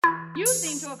You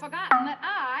seem to have forgotten that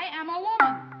I am a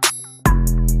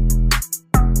woman.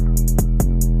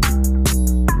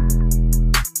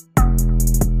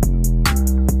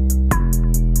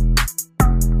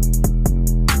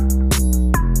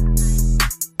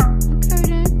 Okay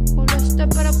then, well let's step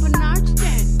it up a notch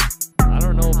then. I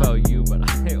don't know about you, but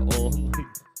I only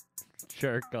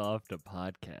jerk off to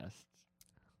podcasts.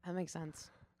 That makes sense.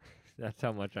 That's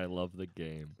how much I love the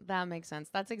game. That makes sense.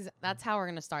 That's how we're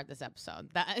gonna start this episode.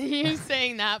 That you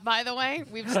saying that, by the way,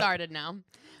 we've started now.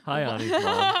 Hi, Ani's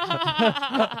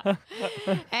mom.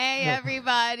 Hey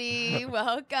everybody,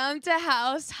 welcome to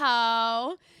House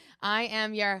Ho. I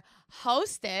am your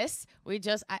hostess.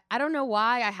 I don't know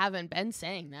why I haven't been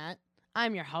saying that.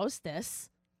 I'm your hostess,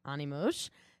 Ani Moosh.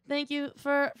 Thank you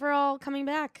for all coming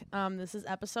back. This is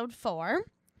episode 4,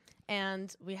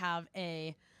 and we have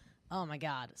oh my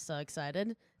god, so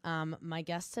excited. My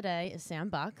guest today is Sam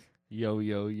Buck, Yo,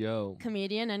 yo, yo.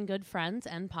 comedian and good friend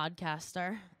and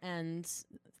podcaster and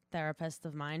therapist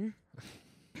of mine.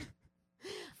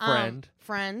 Friend.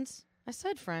 Friend. I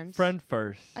said friend. Friend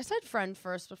first. I said friend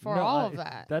first before No, all of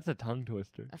that. That's a tongue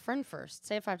twister. A friend first.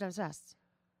 Say it 5 times fast.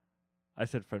 I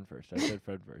said friend first. I said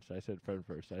friend first. I said friend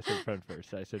first. I said friend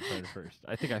first. I said friend first.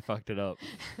 I think I fucked it up.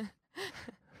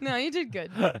 No, you did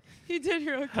good. You did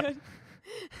real good.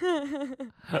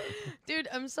 Dude,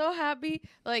 I'm so happy.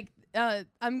 Like,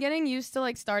 I'm getting used to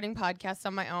like starting podcasts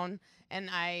on my own, and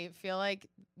I feel like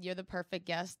you're the perfect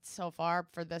guest so far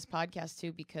for this podcast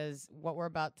too, because what we're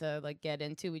about to like get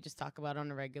into, we just talk about on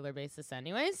a regular basis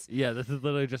anyways. Yeah, this is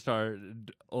literally just our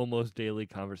almost daily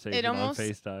conversation on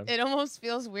FaceTime. It almost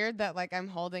feels weird that like I'm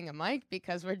holding a mic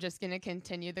because we're just going to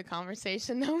continue the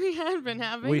conversation that we had been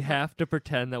having. We have to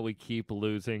pretend that we keep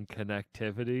losing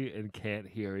connectivity and can't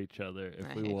hear each other if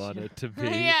I we hate want you. it to be.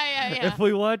 Yeah. If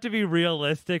we want it to be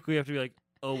realistic, we have to be like,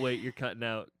 oh, wait, you're cutting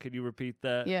out. Can you repeat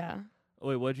that? Yeah. Oh,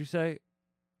 wait, what'd you say?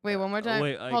 Wait, one more time.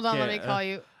 wait, I Hold on, let me can't, call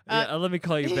you. Yeah, let me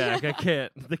call you back. I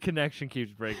can't. The connection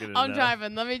keeps breaking. I'm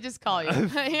driving. Let me just call you.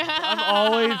 I'm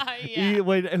always Yeah.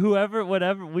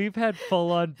 whatever. We've had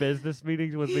full-on business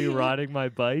meetings with me riding my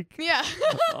bike. Yeah.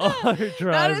 Or That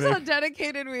driving. is how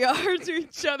dedicated we are to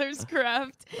each other's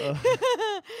craft.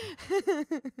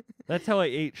 That's how I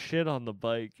ate shit on the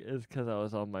bike, is because I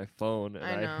was on my phone and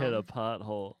I I hit know. a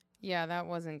pothole. Yeah, that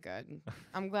wasn't good.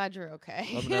 I'm glad you're okay.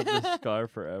 I'm gonna have this scar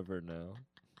forever now.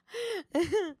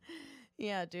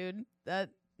 Yeah, dude. That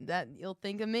you'll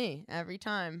think of me every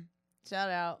time. Shout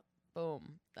out.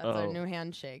 Boom. That's our Oh. new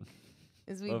handshake.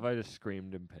 Is we What if I just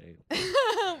screamed in pain?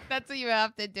 That's what you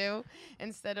have to do.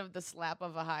 Instead of the slap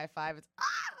of a high five, it's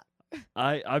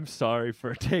I'm sorry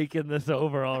for taking this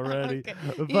over already. Okay.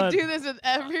 But You do this with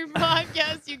every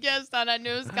podcast you guest on. I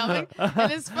knew it was coming,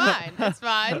 and it's fine. It's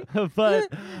fine. but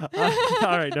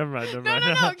all right, never mind.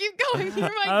 No. Keep going. You're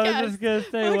my I guest. was just gonna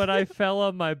say when I fell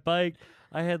on my bike,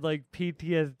 I had like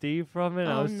PTSD from it.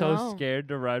 I Oh, was so no. scared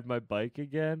to ride my bike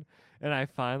again. And I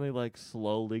finally like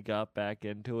slowly got back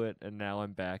into it, and now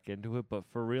I'm back into it. But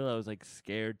for real, I was like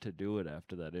scared to do it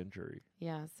after that injury.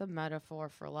 Yeah, it's a metaphor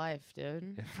for life,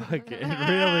 dude. It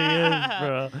really is,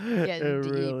 bro. Getting It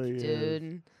deep, really is.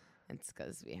 dude. It's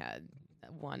because we had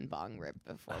one bong rip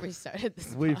before we started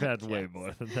this. We've had way podcast.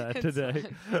 more than that It's today.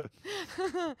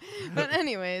 fine. But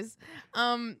anyways,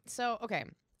 so okay.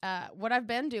 What I've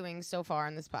been doing so far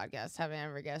on this podcast, having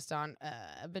every guest on,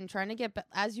 I've been trying to get,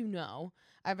 as you know,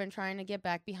 I've been trying to get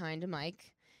back behind a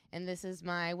mic, and this is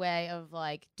my way of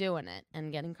like doing it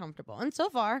and getting comfortable. And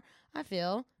so far, I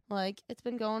feel like it's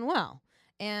been going well.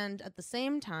 And at the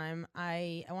same time,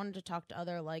 I wanted to talk to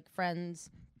other like friends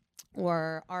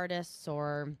or artists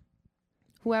or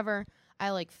whoever I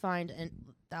like find and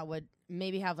that would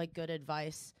maybe have like good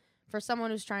advice for someone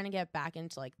who's trying to get back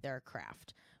into like their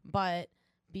craft. But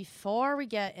before we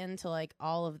get into like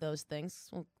all of those things,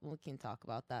 we can talk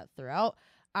about that throughout.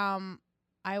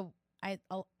 I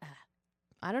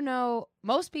don't know.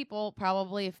 Most people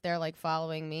probably, if they're like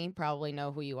following me, probably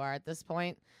know who you are at this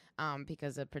point,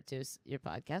 because I produce your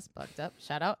podcast, Bucked Up.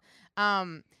 Shout out.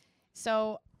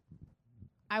 So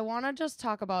I want to just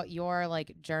talk about your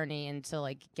like journey into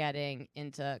like getting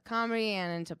into comedy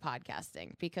and into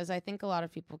podcasting, because I think a lot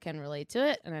of people can relate to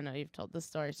it. And I know you've told this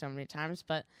story so many times,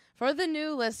 but for the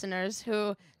new listeners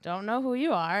who don't know who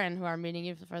you are and who are meeting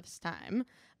you for the first time,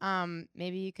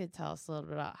 maybe you could tell us a little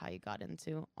bit about how you got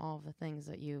into all of the things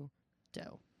that you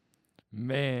do.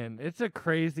 Man, it's a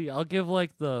crazy. I'll give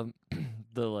like the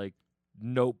like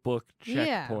notebook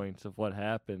Yeah. checkpoints of what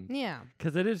happened. Yeah.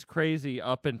 Because it is crazy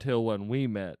up until when we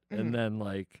met. Mhm. And then,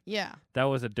 like, Yeah. that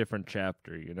was a different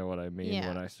chapter, you know what I mean? Yeah.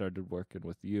 When I started working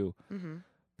with you. Mm-hmm.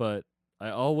 But I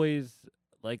always,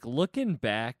 like looking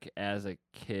back as a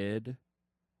kid,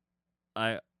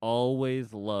 I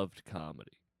always loved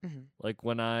comedy. Mhm. Like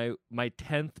when my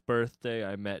 10th birthday,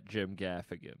 I met Jim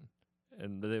Gaffigan,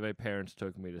 and my parents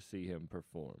took me to see him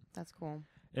perform. That's cool.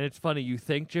 And it's funny, you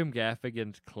think Jim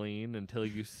Gaffigan's clean until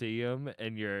you see him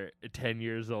and you're 10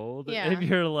 years old, Yeah. and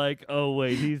you're like, oh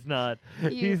wait, he's not. You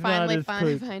he's finally not as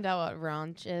clean. find out what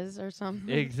ranch is or something.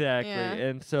 Exactly. Yeah.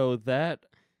 And so that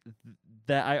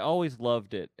I always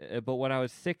loved it. But when I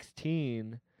was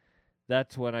 16,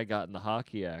 that's when I got in the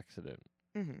hockey accident.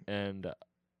 Mhm. And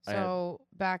I had So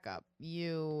back up.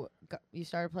 You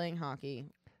started playing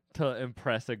hockey to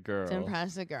impress a girl. to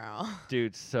impress a girl.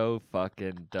 Dude, so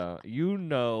fucking dumb. You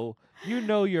know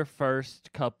your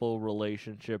first couple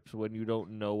relationships when you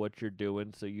don't know what you're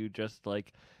doing, so you just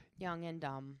like Young and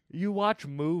dumb. you watch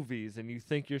movies and you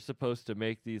think you're supposed to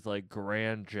make these like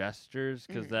grand gestures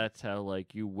because Mhm. that's how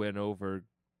like you win over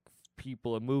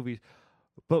people in movies.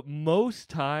 But most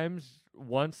times,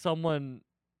 once someone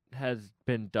has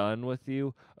been done with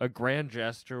you, a grand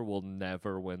gesture will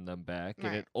never win them back, and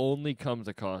Right. it only comes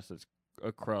across as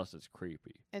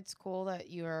creepy. It's cool that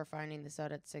you are finding this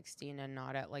out at 16 and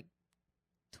not at like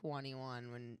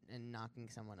 21 and knocking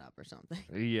someone up or something.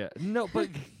 Yeah, no,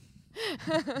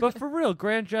 but for real,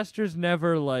 grand gestures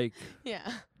never like.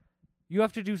 Yeah. You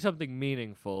have to do something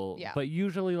meaningful, Yeah. but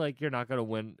usually, like, you're not gonna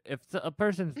win. If a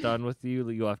person's done with you,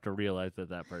 you have to realize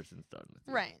that person's done with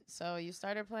you. Right. So you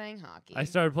started playing hockey. I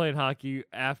started playing hockey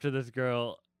after this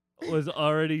girl was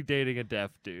already dating a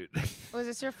deaf dude. Was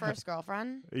this your first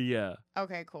girlfriend? Yeah.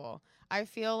 Okay, cool. I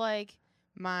feel like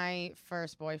my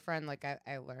first boyfriend, like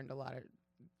I learned a lot of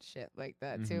shit like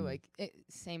that too. Mhm. Like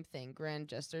same thing. Grand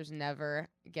gestures never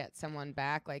get someone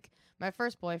back. Like my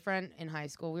first boyfriend in high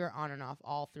school, we were on and off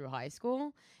all through high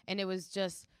school, and it was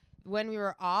just when we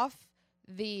were off,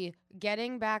 the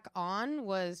getting back on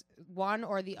was one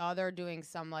or the other doing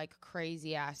some like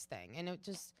crazy ass thing, and it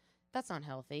just that's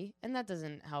unhealthy, and that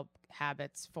doesn't help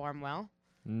habits form well.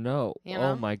 No. You Oh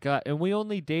know? my god. And we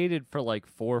only dated for like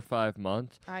 4 or 5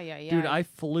 months. Yeah. Dude, I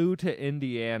flew to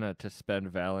Indiana to spend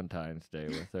Valentine's Day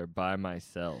with her by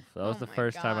myself. That was Oh the my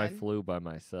first time I God. flew by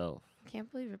myself. can't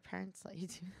believe your parents let you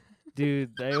do that.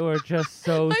 Dude, they were just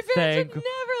so My parents thankful. would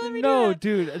never let me No,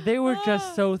 do that. dude, they were Ah.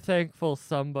 just so thankful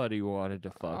somebody wanted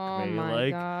to fuck Oh me. my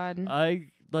Like god.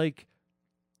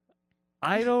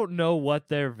 I don't know what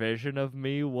their vision of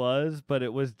me was, but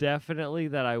it was definitely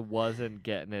that I wasn't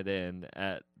getting it in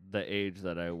at the age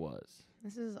that I was.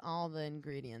 This is all the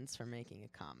ingredients for making a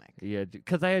comic. Yeah,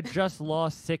 because I had just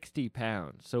lost 60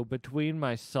 pounds. So between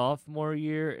my sophomore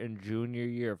year and junior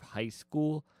year of high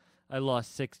school, I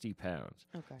lost 60 pounds.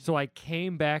 Okay. So I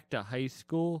came back to high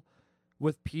school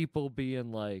with people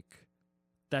being like,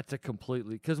 that's a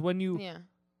completely... Because when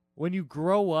you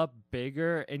grow up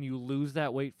bigger and you lose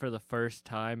that weight for the first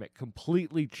time, it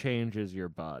completely changes your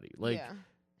body. Like, yeah,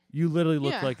 you literally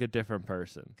look Yeah. like a different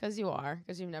person. because you are,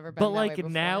 because you've never been. But that like way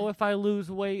now, before. if I lose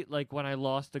weight, like when I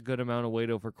lost a good amount of weight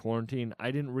over quarantine,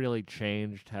 I didn't really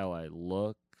change how I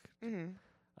look. Mhm.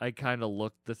 I kind of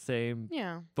looked the same.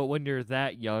 Yeah. But when you're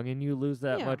that young and you lose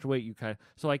that Yeah. much weight, you kind of...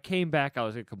 So I came back, I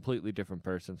was a completely different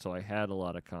person, so I had a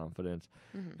lot of confidence.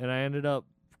 Mhm. And I ended up,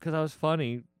 because I was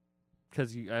funny,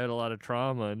 because I had a lot of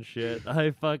trauma and shit, I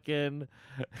fucking,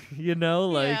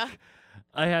 Yeah.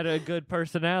 I had a good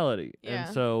personality. Yeah.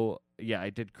 And so, yeah, I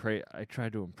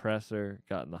tried to impress her,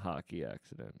 got in the hockey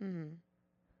accident. Mhm.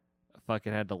 I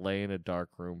fucking had to lay in a dark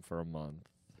room for a month.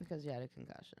 Because you had a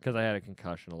concussion, Because I had a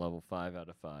concussion, a level 5 out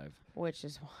of 5. which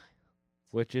is why.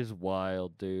 Which is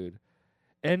wild, dude.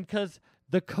 And because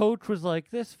the coach was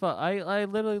like, I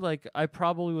literally, like, I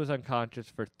probably was unconscious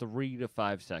for 3 to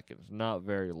 5 seconds. Not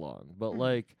very long. But, Mhm.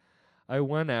 like, I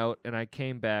went out and I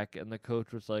came back and the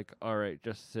coach was like, all right,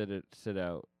 just sit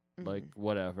out. Like, Mhm.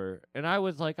 whatever. And I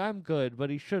was like, I'm good,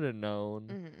 but he should have known.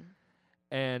 Mhm.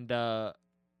 And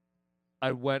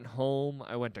I went home.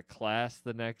 I went to class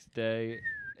the next day.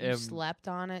 You slept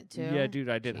on it too. Yeah, dude,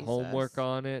 I did homework Jesus.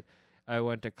 on it. I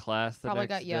went to class the Probably next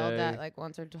got yelled day. at like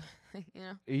once or twice. You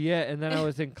know. Yeah, and then I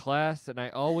was in class, and I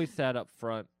always sat up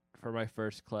front for my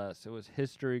first class. It was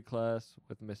history class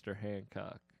with Mr.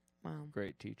 Hancock, Wow.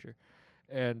 great teacher.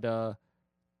 And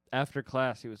after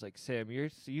class, he was like, "Sam, you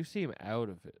seem out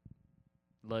of it.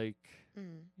 Like,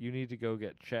 Mm. you need to go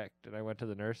get checked." And I went to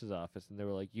the nurse's office, and they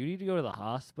were like, "You need to go to the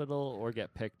hospital or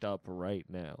get picked up right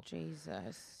now."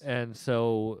 Jesus. And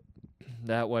so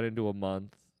that went into a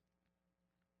month.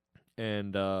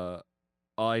 And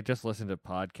I just listened to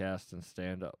podcasts and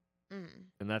stand up. Mm.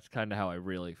 And that's kind of how I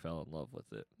really fell in love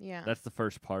with it. Yeah. That's the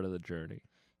first part of the journey.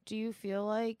 Do you feel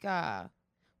like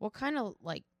what kind of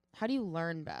like how do you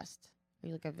learn best? Are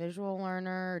you like a visual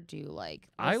learner? Or do you like?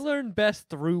 I learn best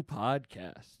through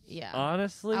podcasts. Yeah.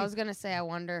 Honestly. I was gonna say, I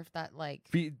wonder if that like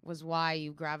Be- was why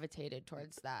you gravitated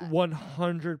towards that.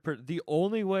 100%. The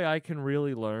only way I can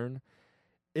really learn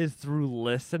is through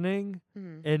listening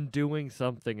Mm-hmm. and doing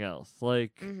something else.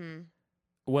 Like, Mm-hmm.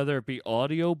 whether it be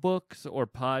audiobooks or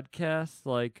podcasts,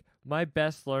 like, my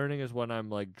best learning is when I'm,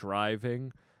 like,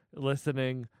 driving,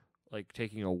 listening, like,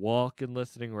 taking a walk and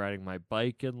listening, riding my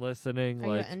bike and listening. Are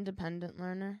like, you an independent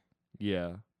learner?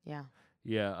 yeah. Yeah.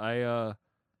 Yeah,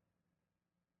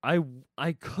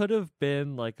 I could have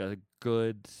been like a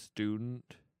good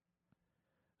student,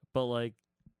 but like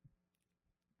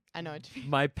I know what you mean.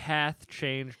 my path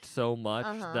changed so much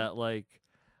Uh-huh. that like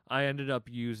I ended up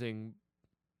using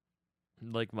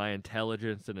like my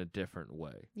intelligence in a different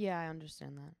way. Yeah, I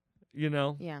understand that. You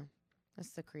know? Yeah.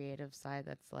 That's the creative side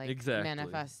that's like Exactly.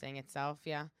 manifesting itself,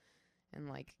 yeah. And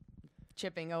like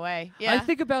chipping away. Yeah. I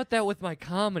think about that with my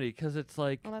comedy cuz it's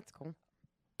like well, that's cool.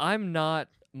 I'm not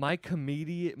my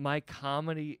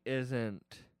comedy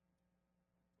isn't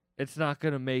it's not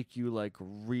going to make you like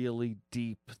really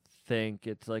deep think.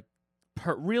 It's like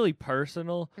really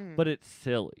personal, Mhm. but it's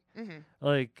silly. Mm-hmm.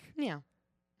 Like Yeah.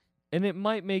 and it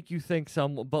might make you think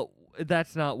but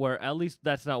that's not where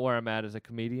I'm at as a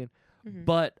comedian. Mm-hmm.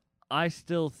 But I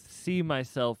still see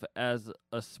myself as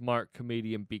a smart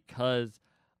comedian because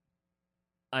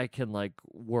I can like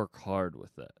work hard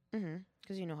with it. Mm-hmm.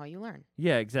 Because you know how you learn.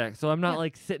 Yeah, exactly. So I'm not Yeah.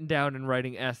 like sitting down and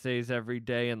writing essays every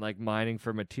day and like mining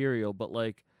for material, but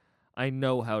like I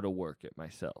know how to work it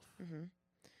myself. Mm-hmm.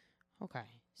 Okay.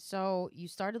 So you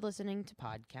started listening to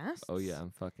podcasts. Oh yeah,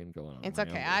 I'm fucking going on. It's my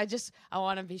okay. own. I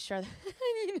want to be sure that,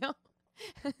 you know.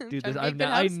 Dude, trying to I be a good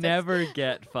hostess. never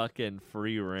get fucking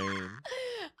free reign.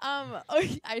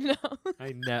 I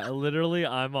know. Literally,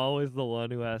 I'm always the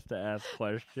one who has to ask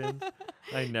questions.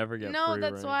 I never get No, free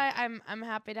that's reign. why I'm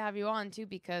happy to have you on too,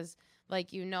 because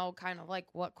like you know kind of like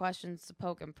what questions to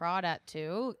poke and prod at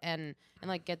too, and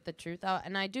like get the truth out.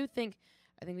 And I think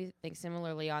we think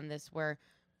similarly on this, where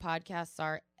podcasts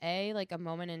are like a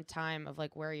moment in time of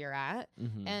like where you're at,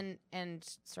 Mhm.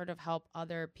 and sort of help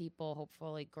other people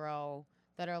hopefully grow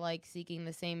that are like seeking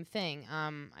the same thing.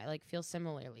 I like feel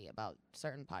similarly about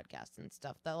certain podcasts and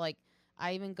stuff that like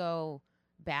I even go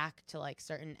back to like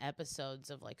certain episodes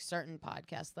of like certain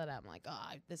podcasts that I'm like,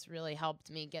 oh, this really helped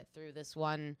me get through this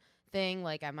one thing.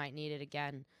 Like I might need it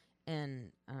again.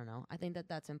 And I don't know. I think that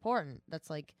that's important. That's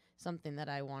like something that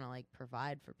I want to like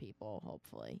provide for people,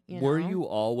 hopefully. Were know? you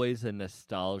always a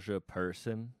nostalgia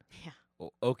person? Yeah.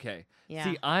 Okay. Yeah.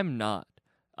 See, I'm not.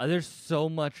 There's so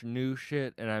much new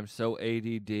shit, and I'm so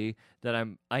ADD that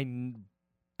I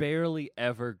barely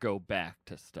ever go back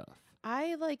to stuff.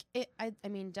 I like it. I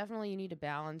mean, definitely you need a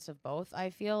balance of both.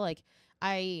 I feel like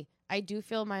I do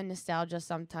feel my nostalgia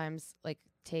sometimes like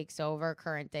takes over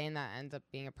current day, and that ends up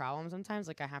being a problem sometimes.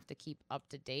 Like I have to keep up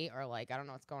to date, or like I don't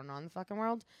know what's going on in the fucking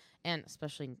world, and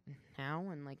especially now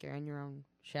when like you're in your own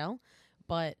shell.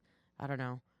 But I don't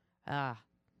know.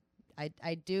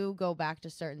 I do go back to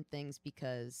certain things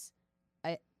because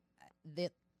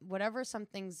whatever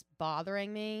something's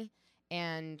bothering me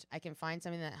and I can find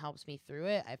something that helps me through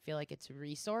it, I feel like it's a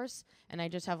resource, and I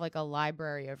just have like a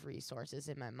library of resources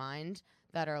in my mind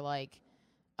that are like,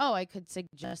 oh, I could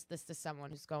suggest this to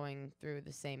someone who's going through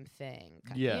the same thing.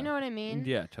 Yeah. You know what I mean?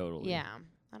 Yeah, totally. Yeah.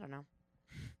 I don't know.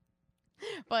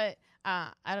 But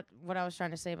what I was trying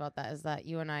to say about that is that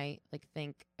you and I like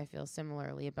I feel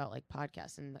similarly about like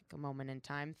podcasts and like a moment in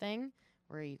time thing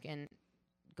where you can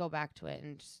go back to it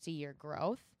and see your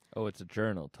growth. Oh, it's a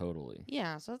journal, totally.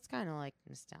 Yeah, so it's kind of like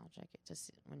nostalgic. It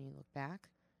just when you look back.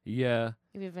 Yeah.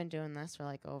 We've been doing this for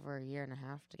like over a year and a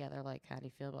half together. Like, how do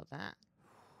you feel about that?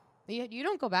 You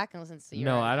don't go back and listen to your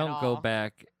No, I at don't go all.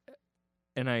 back,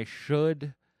 and I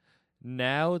should.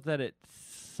 Now that it's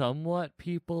somewhat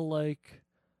people like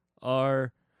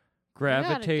are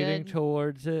gravitating good-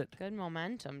 towards it, Good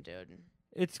momentum, dude.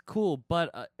 it's cool,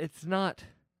 but it's not.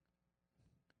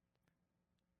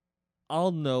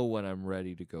 I'll know when I'm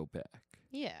ready to go back.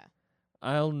 Yeah.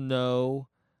 I'll know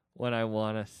when I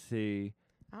want to see.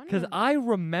 I don't Because even- I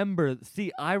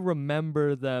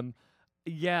remember them.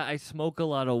 Yeah, I smoke a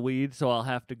lot of weed, so I'll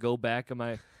have to go back.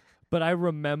 But I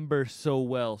remember so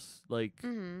well. Like,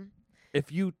 Mhm.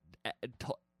 if you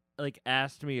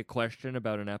asked me a question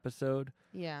about an episode,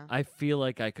 Yeah. I feel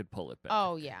like I could pull it back.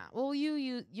 Oh yeah. Well,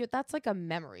 you that's like a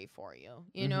memory for you.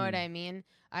 You know what Mhm. I mean?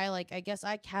 I guess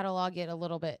I catalog it a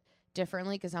little bit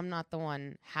differently because I'm not the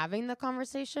one having the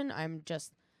conversation.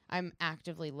 I'm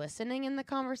actively listening in the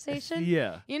conversation.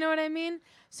 Yeah. You know what I mean?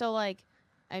 So like,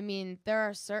 I mean, there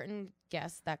are certain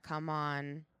guests that come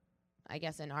on. I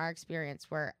guess in our experience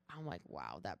where I'm like,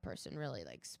 wow, that person really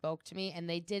like spoke to me and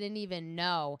they didn't even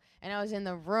know. And I was in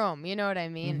the room. You know what I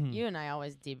mean? Mhm. You and I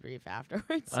always debrief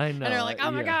afterwards. I know. And they're like,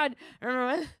 oh my yeah. God. I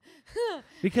remember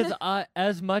Because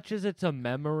as much as it's a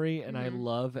memory and I Mhm.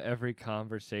 love every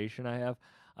conversation I have,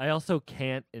 I also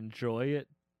can't enjoy it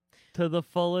to the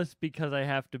fullest because I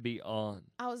have to be on.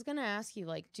 I was gonna ask you,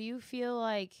 like, do you feel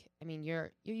like, I mean,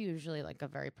 you're usually like a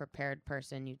very prepared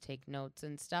person, you take notes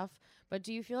and stuff, but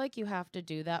do you feel like you have to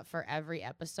do that for every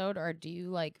episode, or do you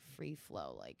like free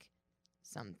flow like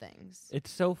some things? It's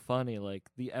so funny. Like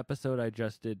the episode I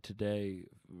just did today,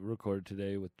 recorded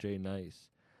today with Jay Nice,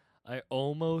 I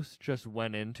almost just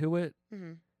went into it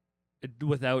Mm-hmm.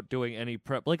 Without doing any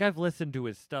prep. Like I've listened to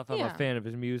his stuff. I'm Yeah. a fan of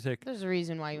his music. There's a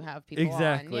reason why you have people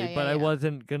Exactly. on. Yeah, but yeah, I yeah.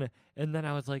 wasn't gonna. And then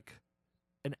I was like,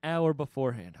 an hour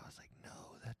beforehand, I was like, no,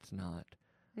 that's not.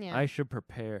 Yeah. I should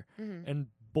prepare. Mm-hmm. And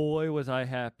boy, was I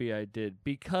happy I did,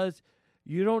 because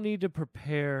you don't need to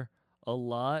prepare a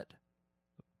lot,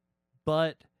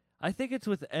 but I think it's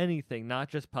with anything, not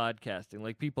just podcasting.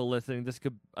 Like people listening, this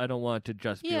could, I don't want it to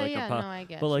just be Yeah, like yeah, a no, I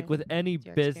get but like you. with any It's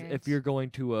your if experience. you're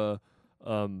going to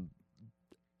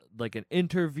like an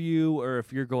interview, or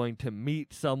if you're going to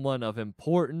meet someone of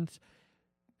importance,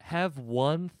 have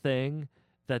one thing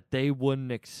that they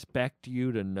wouldn't expect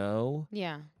you to know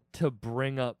Yeah. to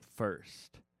bring up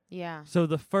first. Yeah. So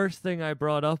the first thing I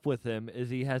brought up with him is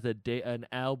he has an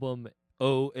album,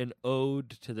 an ode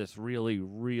to this really,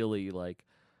 really like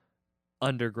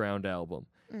underground album.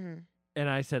 Mm-hmm. And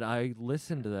I said I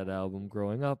listened to that album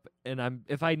growing up, and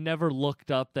if I never looked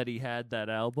up that he had that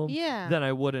album, Yeah. then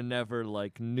I would have never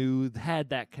like had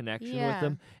that connection with Yeah.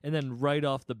 him. And then right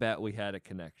off the bat we had a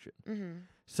connection. Mm-hmm.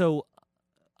 So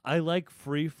I like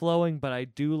free flowing, but I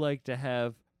do like to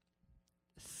have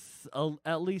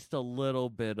at least a little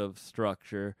bit of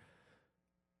structure,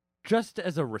 just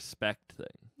as a respect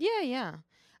thing. Yeah, yeah.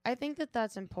 I think that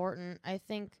that's important. I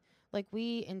think like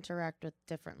we interact with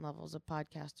different levels of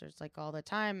podcasters like all the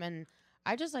time, and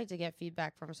I just like to get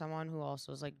feedback from someone who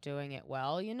also is like doing it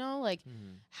well, you know, like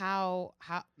how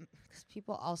cuz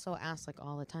people also ask like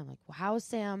all the time like, well, how is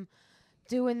Sam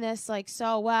doing this like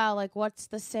so well? Like what's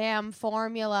the Sam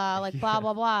formula? Like blah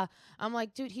blah blah. I'm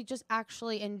like, dude, he just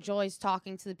actually enjoys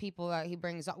talking to the people that he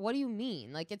brings up. What do you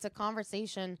mean? Like it's a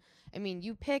conversation. I mean,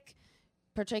 you pick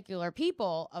particular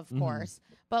people, of Mhm. course,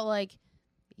 but like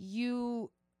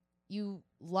you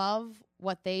love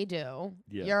what they do.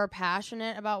 Yeah. You're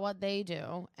passionate about what they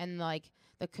do, and like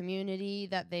the community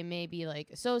that they may be like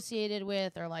associated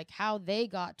with, or like how they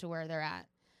got to where they're at.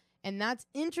 And that's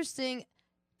interesting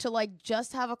to like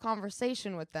just have a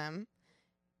conversation with them.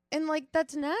 And like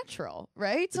that's natural,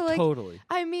 right? So like Totally.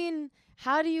 I mean,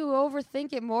 how do you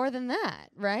overthink it more than that,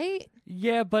 right?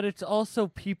 Yeah, but it's also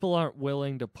people aren't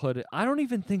willing to put it. I don't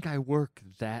even think I work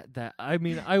that. I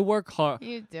mean, I work hard.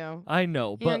 You do. I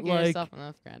know, You but don't give like yourself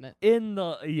enough credit.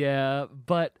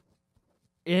 but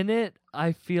in it,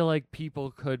 I feel like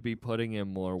people could be putting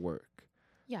in more work.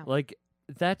 Yeah. Like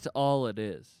that's all it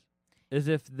is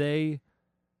if they.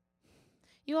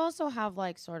 You also have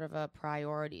like sort of a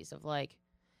priorities of like,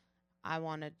 I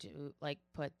want to do like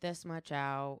put this much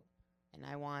out, and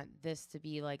I want this to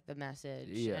be like the message,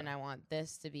 Yeah. and I want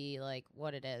this to be like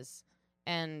what it is.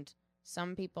 And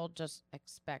some people just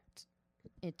expect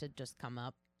it to just come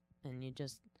up, and you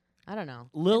just, I don't know.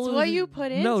 Lil It's what Uzi- you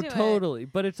put into No, it. totally.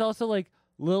 But it's also like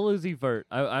Lil Uzi Vert.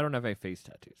 I don't have any face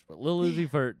tattoos, but Lil Uzi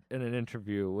Vert in an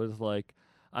interview was like,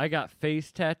 I got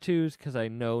face tattoos because I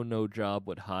know no job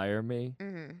would hire me.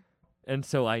 Mm-hmm. And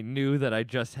so I knew that I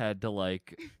just had to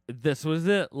like, this was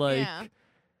it. Like, Yeah.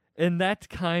 and that's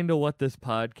kind of what this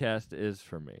podcast is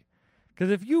for me.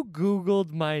 Because if you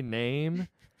Googled my name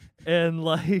and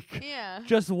like Yeah.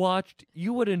 just watched,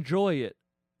 you would enjoy it,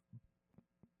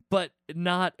 but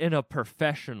not in a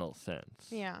professional sense.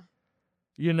 Yeah.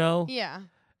 You know? Yeah.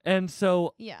 And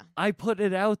so Yeah. I put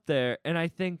it out there, and I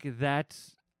think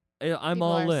that's, I'm People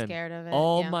all are in. scared of it.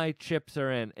 All yeah. my chips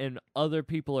are in, and other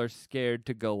people are scared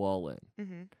to go all in.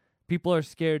 Mm-hmm. People are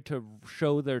scared to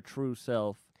show their true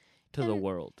self to the And-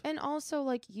 world. And also,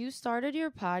 like, you started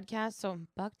your podcast, so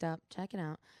Bucked Up, check it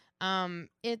out.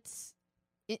 It's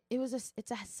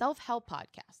a self-help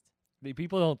podcast.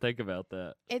 People don't think about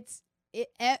that.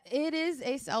 It is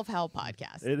a self-help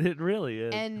podcast. It really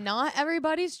is. And not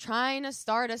everybody's trying to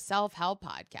start a self-help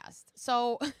podcast.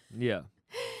 So Yeah.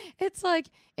 it's like,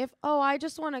 I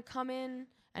just want to come in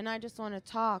and I just want to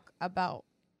talk about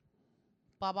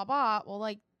blah, blah, blah. Well,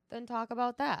 like, then talk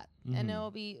about that. And Mhm.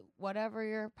 it'll be whatever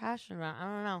you're passionate about. I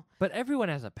don't know. But everyone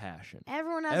has a passion.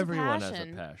 Everyone has Everyone a has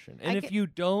passion. a passion. I And if get- you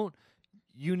don't,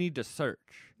 you need to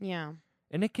search. Yeah.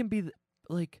 And it can be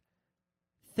like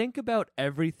think about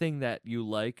everything that you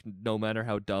like, no matter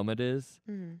how dumb it is.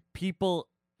 Mhm. People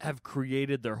have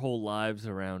created their whole lives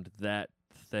around that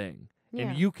thing. Yeah.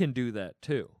 And you can do that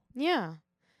too. Yeah.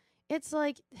 It's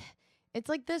like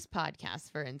this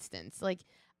podcast, for instance. Like,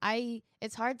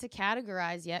 it's hard to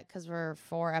categorize yet because we're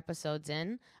 4 episodes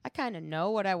in. I kind of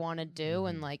know what I want to do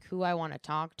and like who I want to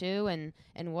talk to and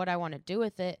what I want to do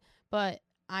with it. But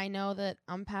I know that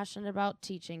I'm passionate about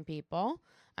teaching people.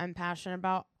 I'm passionate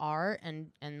about art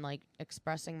and like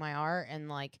expressing my art and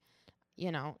like,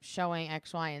 you know, showing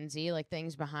X, Y, and Z, like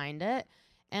things behind it.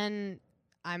 And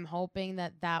I'm hoping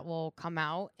that will come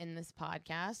out in this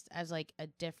podcast as like a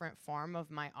different form of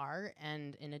my art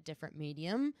and in a different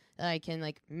medium that I can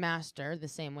like master the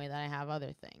same way that I have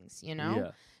other things, you know?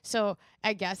 Yeah. So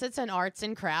I guess it's an arts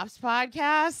and crafts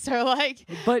podcast or like,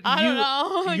 But I don't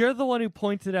know. You're the one who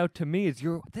points it out to me.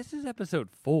 This is episode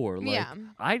 4.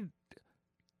 Like,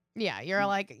 Yeah. You're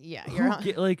like, yeah, you're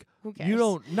like, who cares? you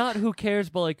don't, not who cares,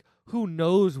 but like, who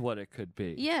knows what it could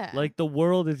be? Yeah. Like, the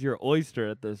world is your oyster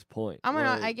at this point.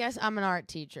 I guess I'm an art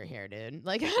teacher here, dude.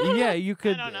 Like, yeah, you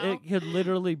could, don't know. it could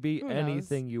literally be Who knows?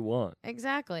 anything you want.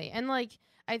 Exactly. And like,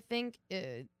 I think,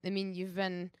 I mean, you've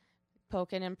been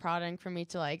poking and prodding for me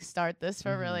to like start this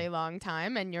for a really long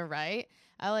time. And you're right.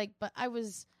 But I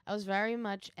was very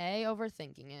much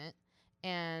overthinking it.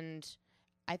 And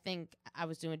I think I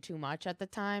was doing too much at the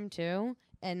time too.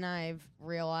 And I've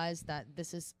realized that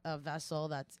this is a vessel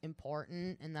that's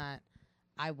important and that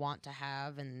I want to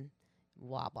have and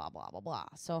blah, blah, blah, blah, blah.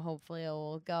 So hopefully it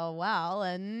will go well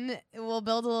and we'll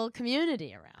build a little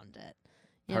community around it.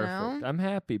 You Perfect. know? I'm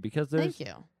happy because Thank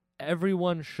you.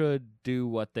 everyone should do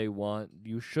what they want.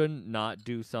 You shouldn't not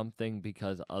do something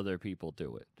because other people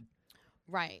do it.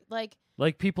 Right. Like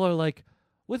people are like,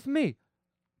 with me,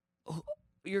 oh,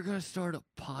 you're going to start a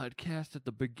podcast at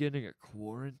the beginning of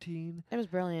quarantine? it was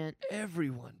brilliant.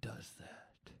 Everyone does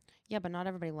that. Yeah, but not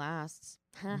everybody lasts.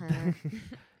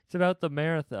 It's about the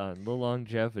marathon, the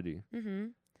longevity. Mm-hmm.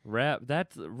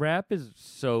 Rap is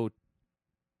so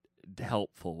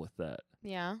helpful with that.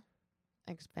 Yeah.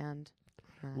 Expand.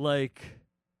 Like,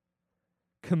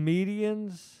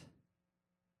 comedians,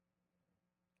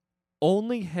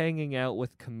 only hanging out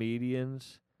with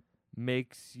comedians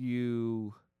makes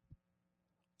you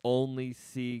only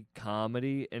see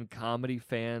comedy, and comedy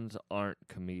fans aren't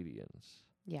comedians.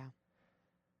 Yeah.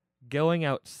 Going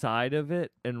outside of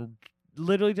it and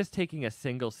literally just taking a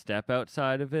single step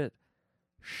outside of it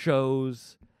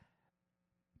shows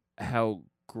how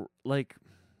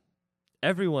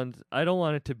everyone's, I don't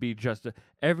want it to be just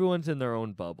everyone's in their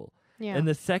own bubble. Yeah. And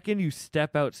the second you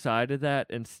step outside of that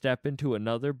and step into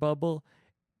another bubble,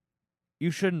 you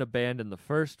shouldn't abandon the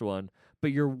first one,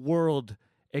 but your world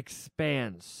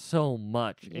expands so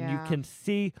much. And you Yeah. can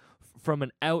see from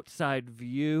an outside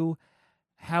view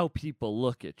how people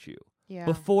look at you. yeah.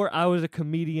 Before, I was a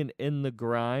comedian in the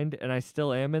grind, and I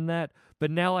still am in that. But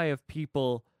now I have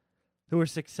people who are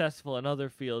successful in other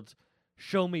fields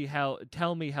tell me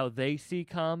how they see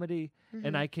comedy,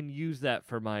 and Mhm. I can use that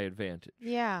for my advantage.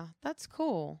 Yeah, that's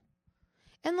cool.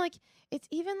 And like it's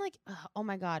even like oh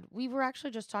my god, we were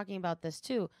actually just talking about this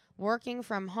too. Working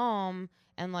from home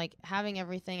and like having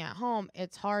everything at home,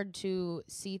 it's hard to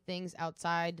see things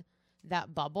outside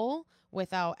that bubble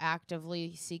without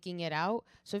actively seeking it out.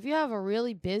 So if you have a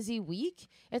really busy week,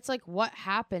 it's like what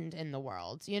happened in the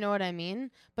world? You know what I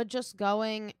mean? But just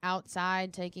going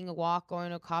outside, taking a walk, going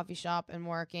to a coffee shop and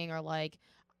working, or like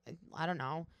I don't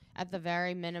know, at the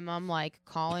very minimum, like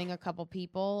calling a couple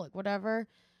people, like whatever.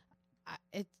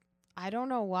 I don't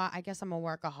know why. I guess I'm a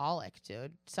workaholic,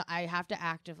 dude. So I have to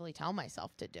actively tell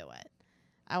myself to do it.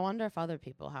 I wonder if other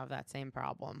people have that same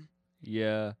problem.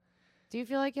 Yeah. Do you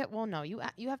feel like it? Well, no. You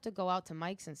have to go out to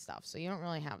mics and stuff, so you don't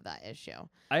really have that issue.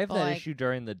 I have But, that like- issue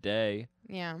during the day.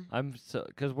 Yeah. I'm so,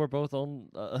 because we're both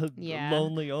Yeah.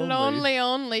 lonely only. Lonely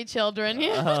only children.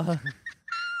 Yeah. Uh,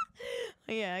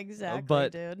 yeah. Exactly,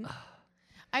 but dude.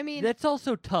 I mean, that's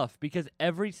also tough because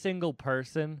every single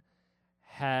person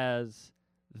has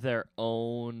their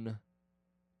own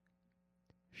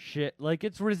shit. Like,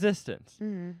 it's resistance.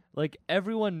 mhm, Like,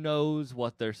 everyone knows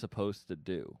what they're supposed to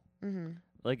do. mhm.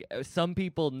 Like, some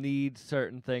people need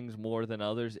certain things more than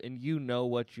others, and you know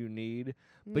what you need,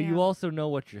 but yeah. you also know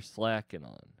what you're slacking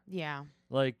on. Yeah.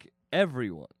 Like,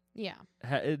 everyone Yeah.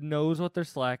 it knows what they're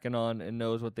slacking on and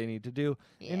knows what they need to do.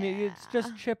 And it's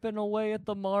just chipping away at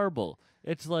the marble.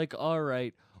 It's like, all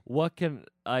right, what can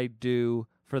I do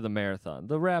for the marathon?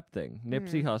 The rap thing.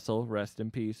 Nipsey Hussle, rest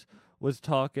in peace,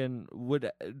 talked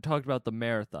about the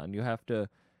marathon.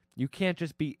 You can't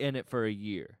just be in it for a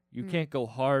year. You can't go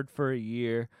hard for a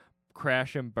year,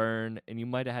 crash and burn, and you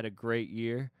might have had a great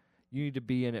year. you need to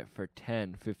be in it for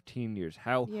 10, 15 years.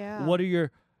 Yeah.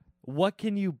 What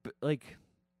can you,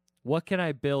 what can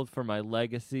I build for my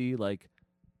legacy? Like,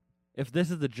 if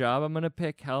this is the job I'm going to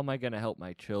pick, how am I going to help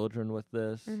my children with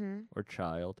this? Or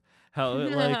child? How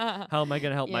am I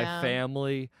going to help my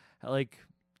family? Like,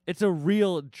 it's a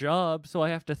real job, so I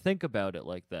have to think about it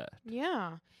like that.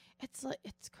 Yeah.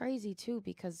 It's crazy too,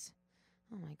 because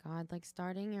oh my God, like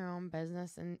starting your own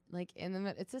business and like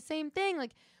it's the same thing.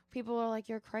 Like people are like,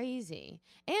 you're crazy.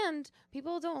 And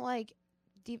people don't like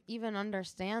even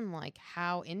understand like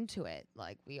how into it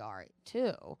like we are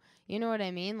too. You know what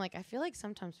I mean? Like I feel like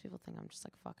sometimes people think I'm just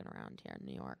like fucking around here in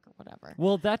New York or whatever.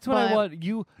 Well, that's what I want.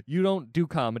 You don't do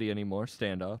comedy anymore,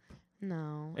 stand up.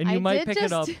 No. And you might pick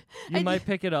it up. You might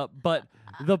pick it up, but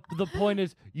the point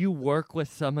is you work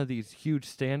with some of these huge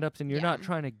stand-ups and you're not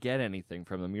trying to get anything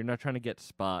from them. You're not trying to get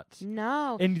spots.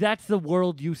 No. And that's the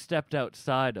world you stepped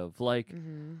outside of. Like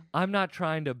I'm not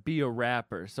trying to be a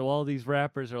rapper. So all these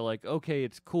rappers are like, "Okay,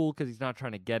 it's cool cuz he's not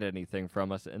trying to get anything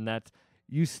from us." And that's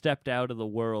you stepped out of the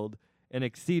world and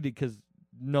exceeded cuz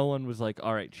no one was like,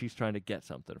 "All right, she's trying to get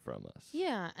something from us."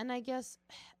 Yeah, and I guess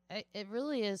it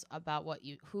really is about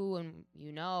who and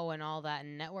you know and all that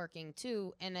and networking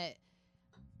too. And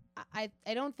I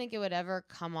don't think it would ever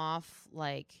come off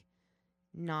like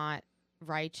not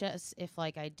righteous if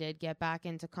like I did get back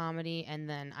into comedy and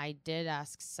then I did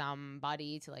ask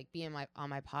somebody to like be on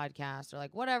my podcast or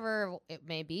like whatever it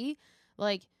may be.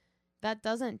 Like that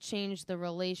doesn't change the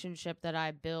relationship that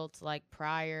I built like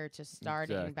prior to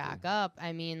starting back up.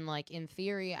 I mean, like in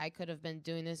theory, I could have been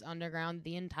doing this underground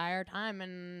the entire time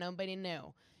and nobody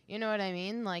knew. You know what I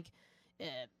mean? Like,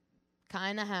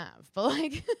 kind of have, but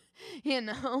like, you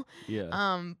know.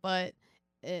 Yeah. But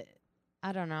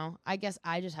I don't know. I guess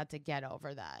I just had to get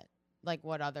over that, like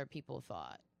what other people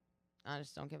thought. I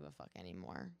just don't give a fuck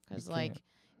anymore because like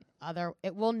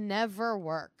it will never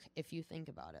work if you think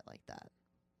about it like that.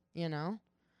 You know?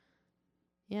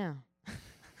 Yeah.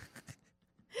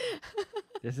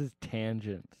 This is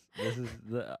tangents. This is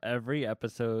every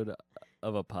episode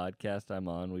of a podcast I'm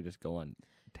on, we just go on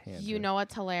tangents. You know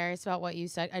what's hilarious about what you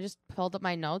said? I just pulled up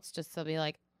my notes just to be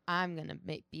like, I'm going to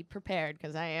be prepared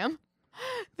because I am.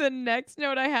 The next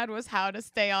note I had was how to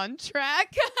stay on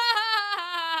track.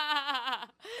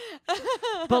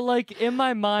 But like in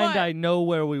my mind, I know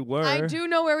where we were. I do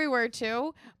know where we were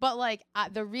too. But like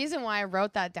the reason why I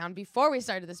wrote that down before we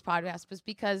started this podcast was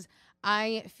because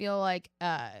I feel like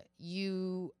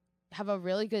you have a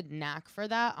really good knack for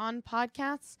that on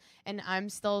podcasts, and I'm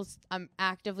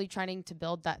actively trying to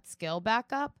build that skill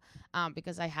back up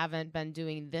because I haven't been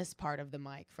doing this part of the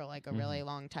mic for like a really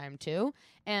long time too.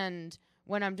 And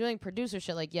when I'm doing producer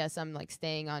shit, like yes, I'm like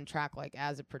staying on track like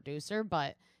as a producer,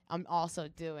 but I'm also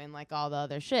doing like all the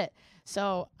other shit.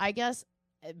 So I guess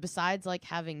besides like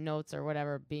having notes or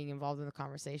whatever, being involved in the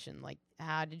conversation, like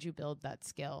how did you build that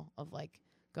skill of like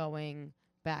going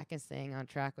back and staying on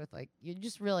track with like, you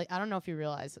just really, I don't know if you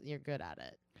realize that you're good at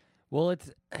it. Well,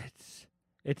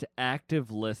 it's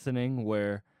active listening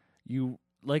where you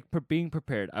like being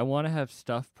prepared. I want to have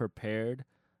stuff prepared,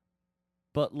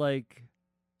 but like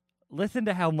listen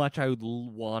to how much I would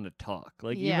want to talk.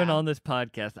 Like even on this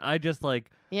podcast, I just like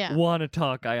want to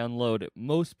talk. I unload it.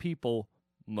 Most people,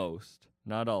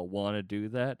 not all, want to do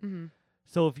that.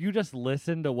 So if you just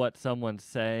listen to what someone's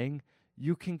saying,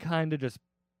 you can kind of just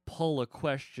pull a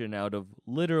question out of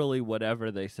literally whatever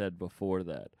they said before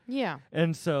that. Yeah.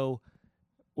 And so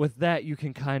with that, you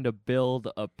can kind of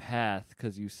build a path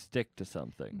because you stick to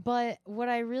something. But what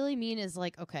I really mean is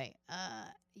like, okay,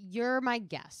 you're my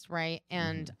guest, right?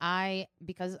 And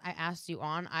because I asked you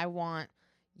on, I want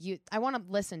to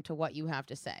listen to what you have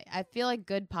to say. I feel like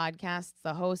good podcasts,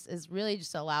 the host is really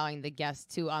just allowing the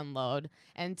guest to unload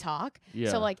and talk. Yeah.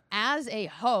 So like as a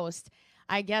host,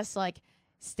 I guess like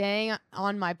staying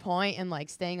on my point and like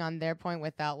staying on their point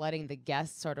without letting the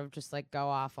guests sort of just like go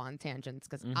off on tangents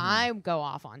because I go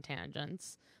off on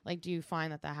tangents. Like, do you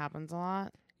find that happens a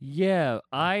lot? Yeah,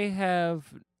 I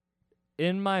have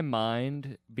in my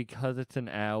mind, because it's an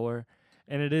hour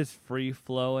and it is free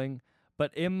flowing,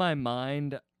 but in my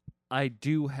mind, I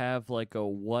do have like a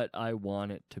what I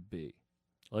want it to be.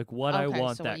 Like what I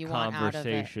want that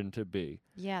conversation to be.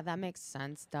 Yeah, that makes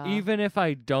sense, duh. Even if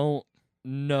I don't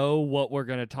know what we're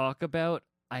going to talk about,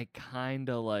 I kind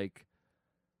of like.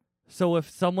 So if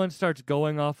someone starts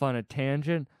going off on a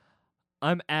tangent,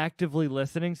 I'm actively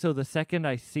listening. So the second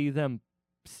I see them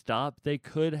stop, they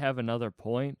could have another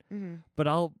point, but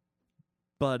I'll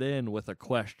butt in with a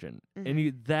question.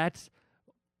 And that's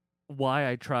why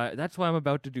I try. That's why I'm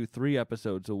about to do 3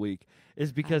 episodes a week,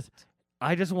 is because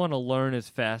I just want to learn as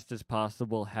fast as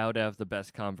possible how to have the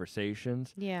best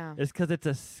conversations. Yeah. It's because it's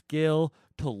a skill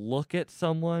to look at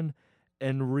someone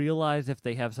and realize if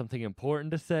they have something important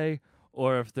to say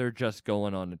or if they're just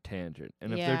going on a tangent.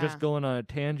 And if they're just Yeah. going on a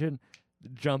tangent,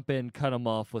 jump in, cut them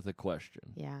off with a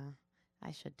question. Yeah. I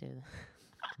should do that.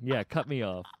 Yeah, cut me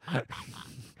off.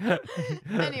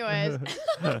 Anyways.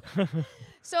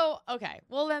 So, okay.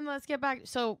 Well, then let's get back.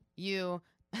 So, you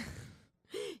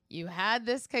you had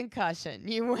this concussion.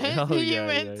 You went Oh, you yeah,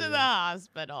 went yeah, to yeah. the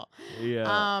hospital.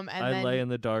 Yeah. And I then lay in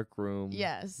the dark room.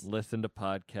 yes. Listen to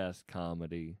podcast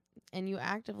comedy. And you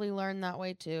actively learned that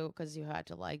way too cuz you had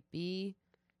to like be,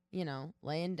 you know,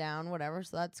 laying down whatever.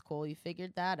 So that's cool. You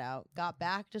figured that out. Got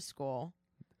back to school.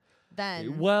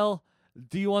 Then Well,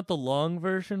 do you want the long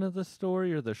version of the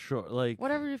story or the short? Like,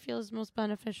 whatever you feel is most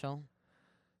beneficial.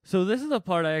 so this is the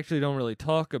part I actually don't really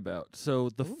talk about. So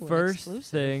the Ooh, an first exclusive.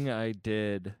 thing I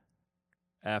did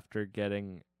after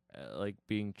getting like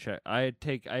being checked, I had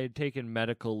taken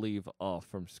medical leave off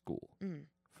from school Mm.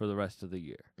 for the rest of the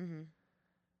year. Mhm.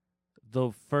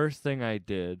 The first thing I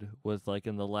did was like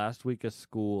in the last week of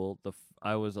school,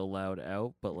 I was allowed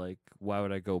out, but like why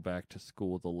would I go back to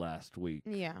school the last week?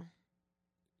 Yeah.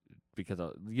 Because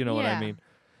you know what I Yeah. mean.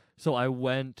 So I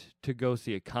went to go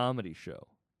see a comedy show.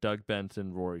 Doug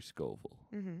Benson, Rory Scovel.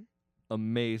 Mhm.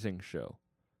 Amazing show.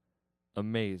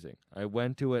 Amazing. I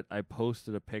went to it. I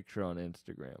posted a picture on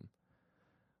Instagram.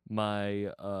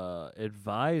 My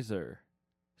advisor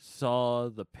saw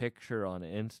the picture on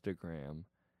Instagram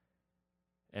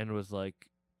and was like,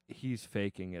 he's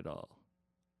faking it all.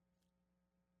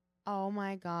 Oh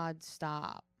my god,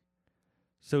 stop.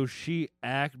 So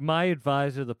my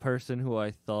advisor, the person who I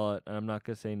thought, and I'm not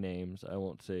going to say names, I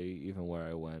won't say even where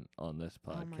I went on this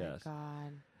podcast. Oh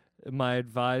my god. My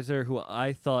advisor, who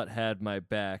I thought had my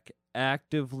back,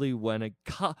 actively went and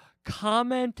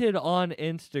commented on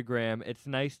Instagram, "It's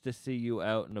nice to see you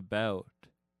out and about."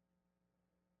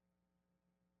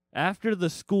 After the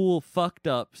school fucked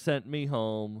up, sent me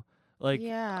home, like,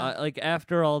 Yeah. like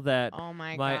after all that, Oh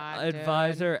my my god. dude.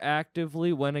 advisor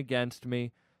actively went against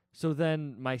me. So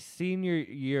then my senior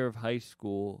year of high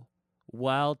school,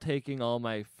 while taking all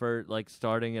my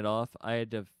starting it off, I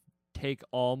had to take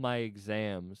all my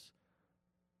exams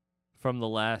from the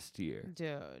last year.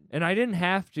 Dude. And I didn't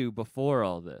have to before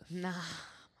all this. Nah. Oh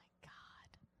my god.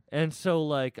 And so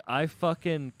like I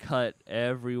fucking cut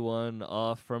everyone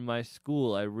off from my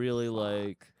school. I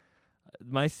really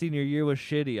my senior year was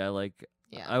shitty.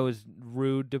 Yeah. I was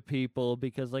rude to people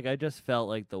because like I just felt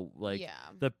like yeah.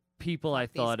 the people I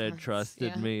Fuck these thought had cunts,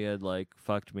 trusted yeah. me had like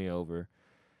fucked me over.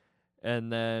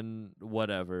 And then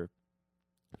whatever.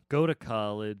 Go to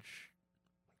college.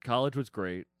 College was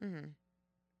great, Mhm.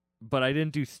 but I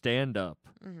didn't do stand up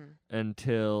Mhm.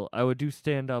 until I would do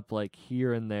stand up like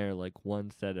here and there, like one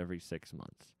set every 6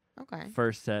 months. Okay.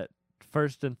 First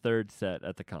and third set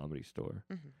at the Comedy Store.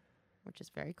 Mhm. Which is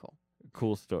very cool.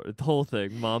 Cool story. The whole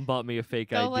thing. Mom bought me a fake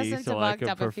Go ID listen so to I Bugged could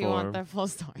Up perform. if you want the full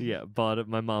story. Yeah, bought it.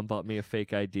 My mom bought me a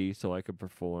fake ID so I could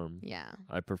perform. Yeah.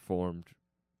 I performed.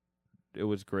 It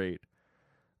was great.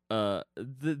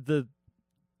 The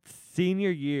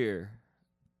senior year,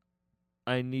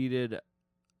 I needed.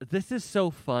 This is so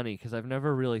funny because I've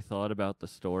never really thought about the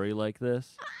story like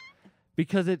this,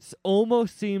 because it's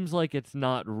almost seems like it's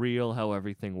not real how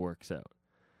everything works out.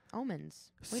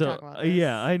 Omens. We So talk about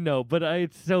yeah, this. I know, but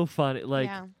it's so funny. Like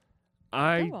yeah.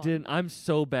 I Go on. didn't. I'm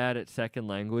so bad at second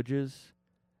languages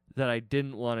that I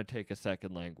didn't want to take a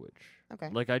second language. Okay.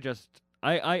 Like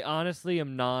I honestly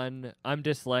am I'm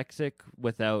dyslexic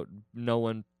without no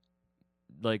one,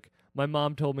 like my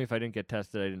mom told me if I didn't get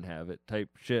tested I didn't have it type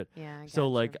shit. Yeah. I So gotcha.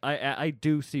 like I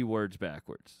do see words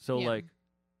backwards. So Yeah. like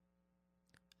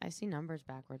I see numbers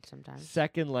backwards sometimes.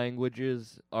 second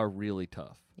languages are really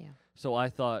tough. Yeah. So I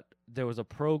thought there was a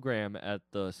program at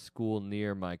the school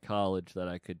near my college that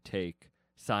I could take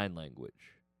sign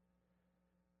language.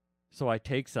 So I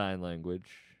take sign language,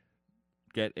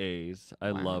 get A's.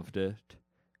 I Wow. loved it.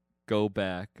 Go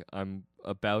back. I'm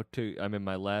in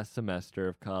my last semester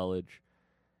of college.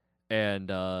 And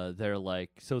they're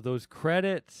like, so those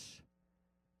credits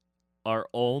are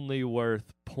only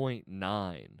worth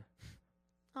 0.9.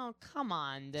 Oh, come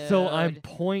on, dude. So I'm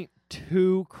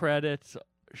 0.2 credits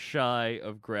shy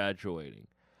of graduating.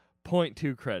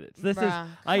 0.2 credits. This is Bruh,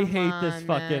 I come hate this on,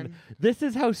 fucking man. this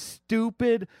is how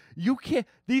stupid you can't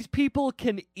these people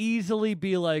can easily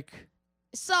be like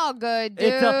It's all good,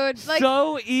 dude. it's like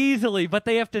so easily, but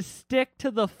they have to stick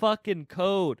to the fucking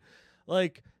code.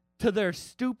 Like to their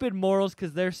stupid morals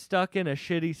because they're stuck in a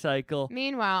shitty cycle.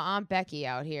 Meanwhile, Aunt Becky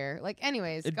out here. Like,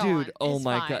 anyways, go dude, on. oh It's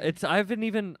my fine.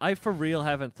 god. I for real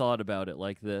haven't thought about it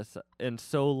like this in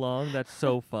so long. That's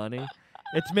so funny.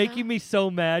 It's making me so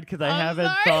mad because I I'm haven't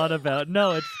sorry. thought about.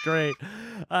 No, it's great.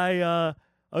 I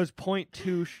was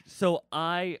 0.2. So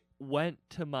I went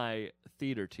to my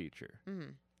theater teacher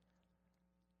Mhm.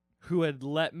 who had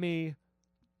let me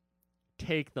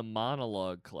take the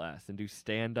monologue class and do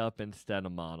stand up instead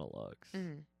of monologues,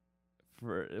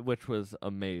 Mhm. which was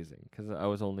amazing because I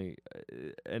was only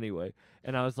anyway.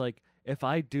 And I was like, if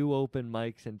I do open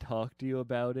mics and talk to you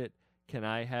about it, can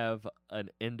I have an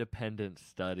independent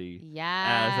study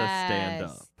Yes. as a stand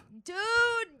up?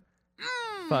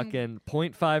 Dude. Fucking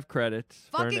 0.5 credits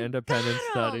for an Fucking independent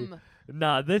got study. 'em.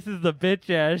 Nah, this is the bitch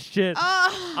ass shit.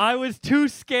 Ah. I was too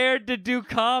scared to do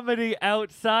comedy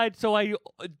outside, so I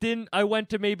went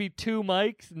to maybe 2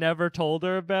 mics, never told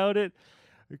her about it.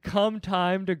 Come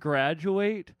time to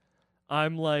graduate,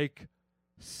 I'm like,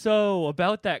 so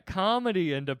about that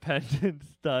comedy independent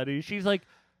study. She's like,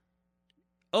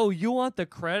 oh, you want the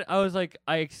credit? I was like,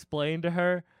 I explained to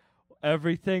her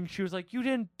everything. She was like, you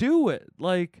didn't do it.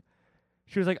 Like,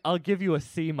 she was like, I'll give you a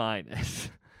C-.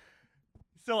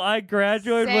 So I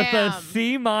graduated with a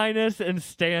Sam. C- in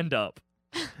stand-up.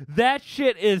 That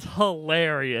shit is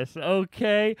hilarious,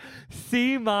 okay?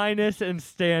 C- in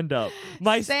stand-up.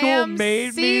 My school Sam,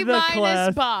 made me C- the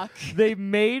class. Buck. They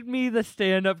made me the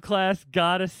stand-up class,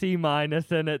 got a C-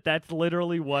 in it. That's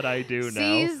literally what I do now.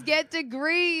 C's get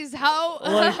degrees. How?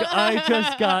 Like, I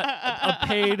just got a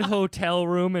paid hotel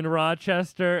room in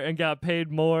Rochester and got paid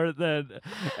more than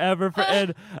ever for,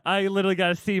 and I literally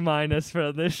got a C-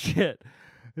 for this shit.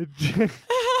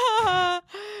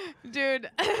 Dude.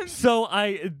 So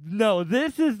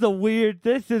this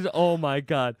is oh my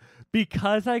god.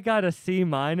 Because I got a C- in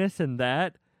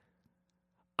that,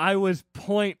 I was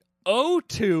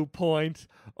 0.02 points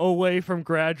away from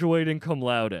graduating cum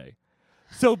laude.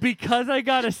 So because I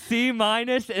got a C-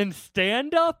 in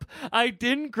stand up, I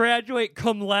didn't graduate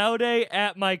cum laude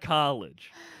at my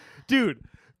college. Dude,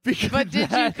 because But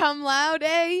did you cum laude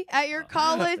at your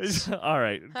college? All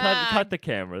right, cut the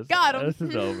cameras. Got him. This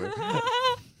is over.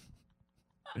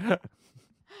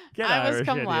 Get I was Irish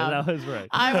cum in you. laude. That was right.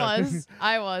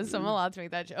 I was. So I'm allowed to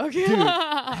make that joke. Dude,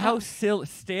 how silly.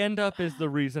 Stand up is the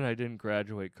reason I didn't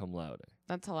graduate cum laude.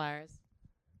 That's hilarious.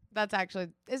 That's actually,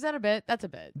 is that a bit? That's a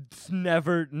bit.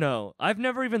 No. I've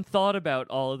never even thought about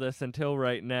all of this until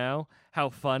right now, how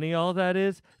funny all that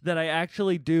is, that I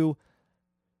actually do.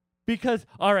 Because,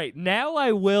 all right, now I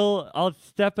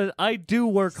do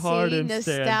work hard in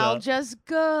stand up. Nostalgia's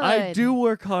good. I do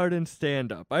work hard in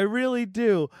stand up. I really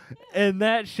do. And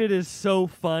that shit is so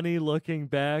funny looking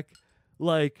back.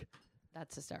 Like,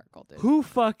 That's hysterical, dude. who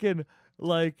fucking,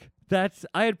 like,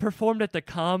 I had performed at the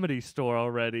Comedy Store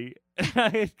already. And I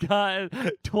had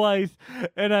gotten twice,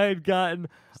 and I had gotten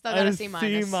Still got a a C-.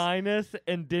 C-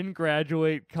 and didn't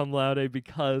graduate cum laude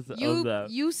because of that.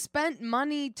 You spent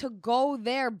money to go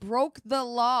there, broke the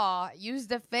law,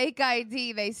 used a fake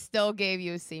ID. They still gave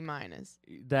you a C-.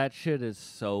 That shit is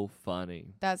so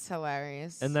funny. That's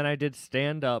hilarious. And then I did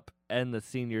stand up and the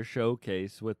senior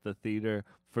showcase with the theater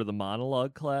for the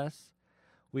monologue class.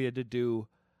 We had to do.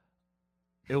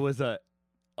 It was a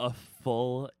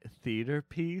full theater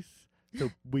piece. So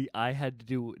I had to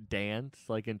do dance,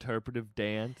 like interpretive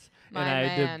dance, My and I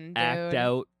had man, to act dude.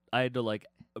 out. I had to like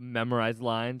memorize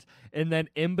lines, and then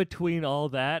in between all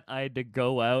that, I had to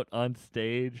go out on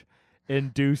stage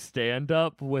and do stand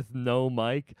up with no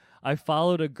mic. I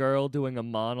followed a girl doing a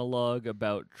monologue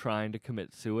about trying to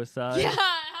commit suicide. Yeah.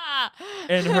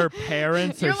 And her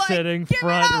parents You're are like, sitting "Give it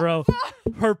front up, row.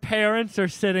 fuck." Her parents are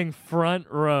sitting front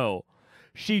row.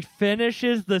 She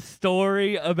finishes the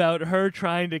story about her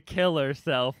trying to kill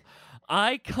herself.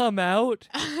 I come out,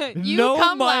 You no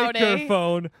cum laude.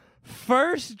 microphone.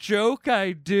 First joke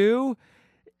I do.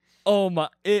 Oh my!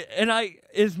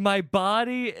 My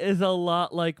body is a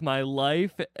lot like my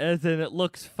life, as in it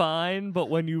looks fine, but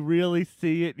when you really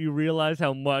see it, you realize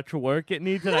how much work it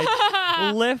needs. And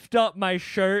I lift up my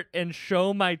shirt and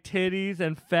show my titties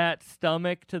and fat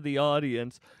stomach to the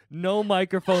audience. No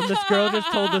microphone. This girl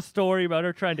just told a story about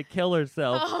her trying to kill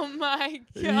herself. Oh my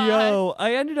god. Yo,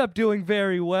 I ended up doing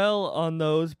very well on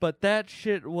those, but that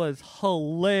shit was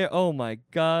hilarious. Oh my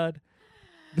god.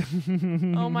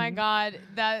 Oh my god,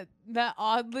 that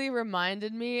oddly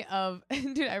reminded me of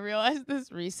dude, I realized this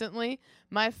recently.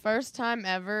 My first time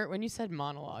ever when you said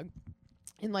monologue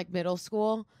in like middle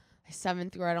school,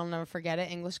 7th grade, I'll never forget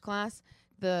it, English class.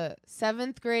 The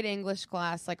 7th grade English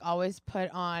class like always put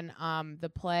on the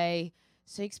play,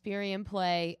 Shakespearean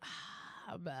play.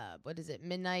 what is it?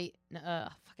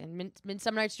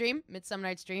 Midsummer Night's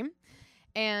Dream.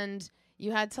 And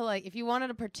you had to like, if you wanted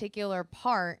a particular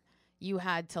part, you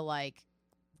had to like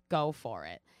go for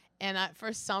it. And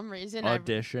for some reason,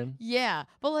 audition. Yeah,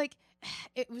 but like,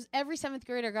 it was every 7th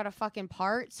grader got a fucking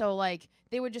part, so like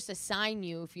they would just assign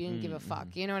you if you didn't give a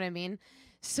fuck. You know what I mean?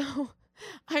 So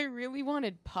I really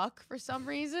wanted Puck for some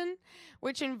reason,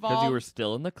 which involved Because you were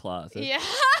still in the closet. Yeah.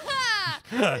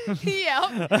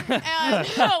 Yep. And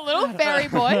a little fairy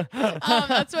boy.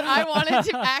 That's what I wanted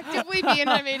to actively be, and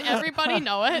I made everybody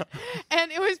know it.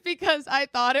 And it was because I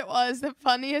thought it was the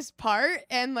funniest part,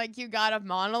 and like you got a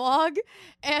monologue,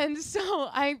 and so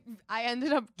I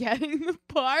ended up getting the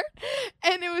part,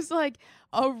 and it was like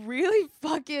a really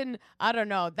fucking, I don't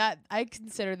know, that I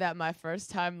consider that my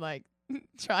first time like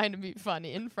trying to be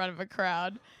funny in front of a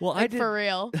crowd. Well, like, I did for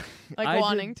real, like I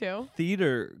wanting did to.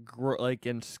 theater like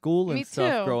in school and Me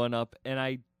stuff too. growing up, and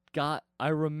I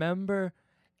remember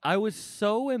I was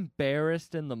so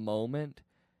embarrassed in the moment,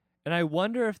 and I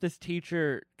wonder if this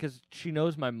teacher, because she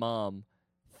knows my mom,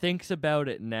 thinks about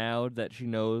it now that she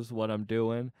knows what I'm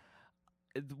doing.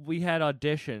 We had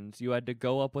auditions. You had to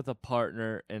go up with a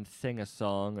partner and sing a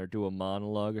song or do a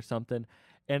monologue or something,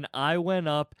 and I went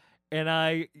up and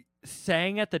I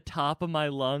sang at the top of my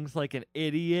lungs like an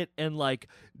idiot and like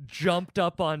jumped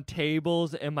up on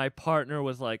tables, and my partner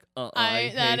was like,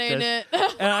 I that hate ain't this.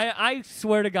 it. And I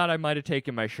swear to God, I might have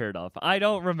taken my shirt off. I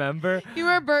don't remember. You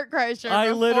were Bert Kreischer. I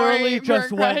before literally you just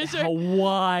Bert went Kreischer.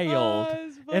 wild. Oh,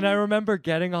 it's And I funny. remember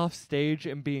getting off stage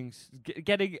and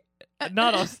getting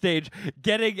not off stage,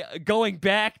 going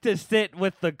back to sit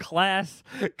with the class,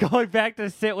 going back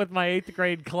to sit with my 8th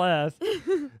grade class.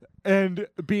 And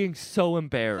being so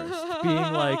embarrassed,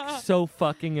 being like so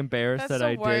fucking embarrassed That's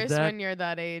that the I worst did that. when you're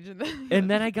that age. And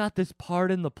then I got this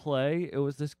part in the play. It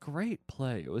was this great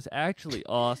play. It was actually It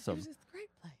awesome. was a great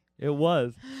play. It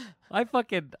was.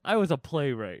 I was a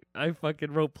playwright. I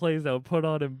fucking wrote plays I would put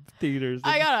on in theaters.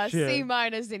 I and got a shit.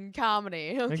 C- in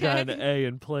comedy. Okay? I got an A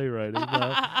in playwriting.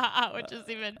 Which is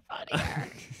even funnier.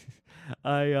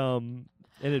 I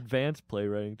in advanced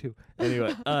playwriting too.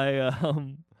 Anyway,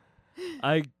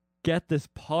 I get this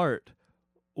part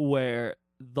where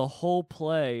the whole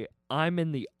play I'm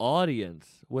in the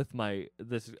audience with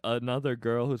another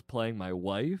girl who's playing my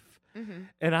wife,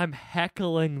 and I'm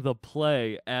heckling the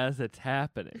play as it's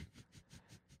happening.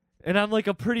 And I'm like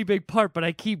a pretty big part, but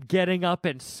I keep getting up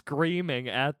and screaming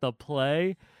at the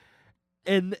play.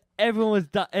 And everyone was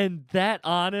and that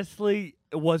honestly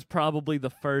was probably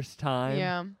the first time.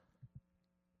 Yeah.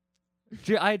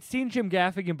 I had seen Jim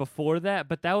Gaffigan before that,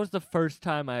 but that was the first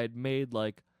time I had made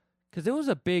like, because it was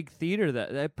a big theater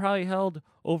that probably held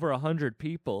over 100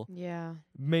 people. Yeah.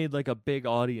 Made like a big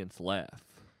audience laugh.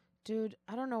 Dude,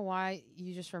 I don't know why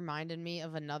you just reminded me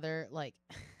of another, like,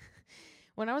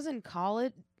 when I was in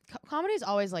college, comedy's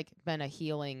always like been a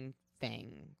healing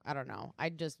thing. I don't know.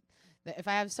 If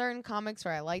I have certain comics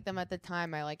where I like them at the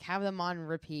time, I like have them on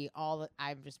repeat.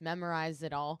 I've just memorized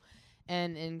it all.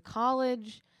 And in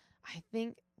college, I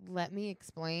think Let Me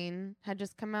Explain had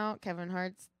just come out, Kevin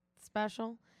Hart's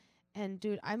special. And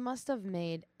dude, I must have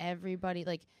made everybody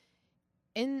like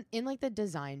in like the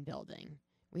design building.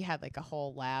 We had like a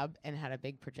whole lab and had a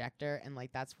big projector, and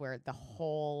like that's where the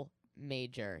whole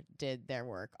major did their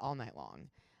work all night long.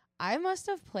 I must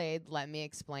have played Let Me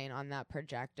Explain on that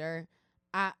projector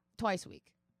twice a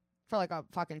week for like a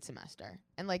fucking semester,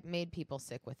 and like made people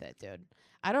sick with it, dude.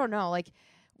 I don't know, like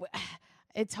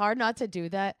it's hard not to do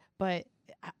that, but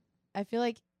I feel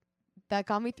like that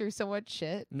got me through so much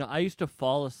shit. No, I used to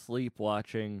fall asleep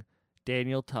watching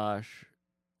Daniel Tosh,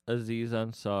 Aziz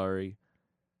Ansari.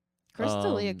 Chris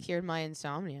D'Elia cured my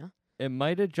insomnia. It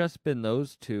might have just been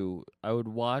those two. I would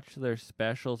watch their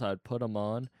specials. I'd put them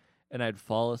on, and I'd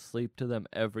fall asleep to them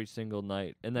every single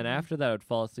night. And then after that, I'd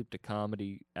fall asleep to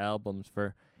comedy albums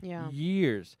for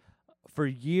years. For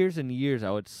years and years,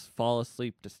 I would fall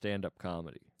asleep to stand-up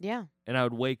comedy. Yeah. And I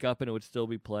would wake up, and it would still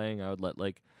be playing. I would let,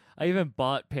 like... I even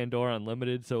bought Pandora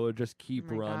Unlimited, so it would just keep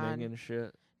running and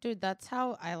shit. Dude, that's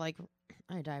how I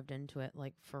dived into it,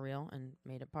 like, for real, and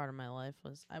made it part of my life.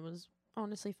 I was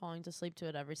honestly falling to sleep to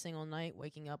it every single night,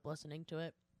 waking up, listening to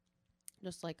it.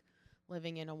 Just, like,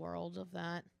 living in a world of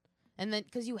that. And then,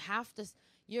 because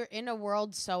you're in a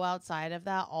world so outside of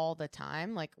that all the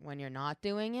time, like, when you're not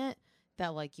doing it,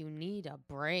 that, like, you need a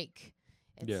break.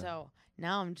 And so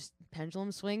now I'm just,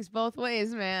 pendulum swings both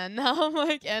ways, man. Now I'm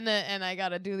like, and I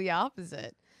gotta do the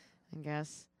opposite. I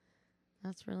guess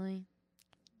that's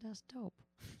dope.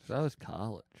 So that was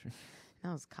college.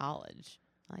 That was college.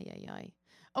 Ay.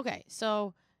 Okay,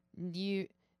 so you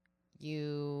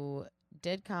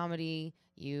did comedy,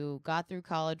 you got through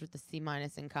college with a C-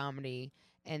 in comedy,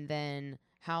 and then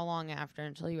how long after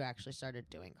until you actually started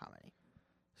doing comedy?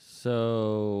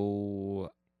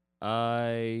 So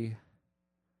I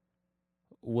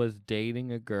was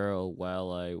dating a girl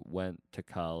while I went to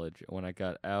college. When I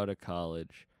got out of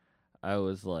college, I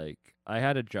was like, I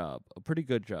had a job, a pretty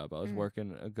good job. I was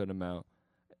working a good amount.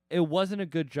 It wasn't a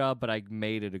good job, but I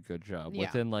made it a good job. Yeah.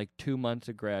 Within like 2 months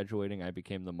of graduating, I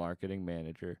became the marketing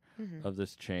manager of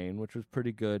this chain, which was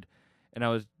pretty good. And I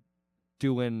was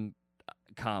doing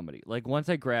comedy. Like once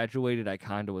I graduated, I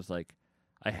kind of was like,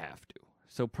 I have to.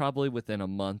 So probably within a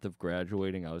month of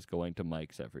graduating, I was going to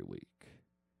Mike's every week.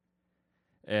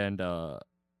 And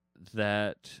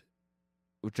that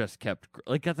just kept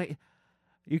like I think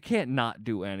you can't not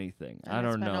do anything. And I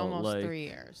don't it's been know, almost like 3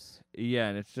 years. yeah,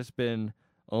 and it's just been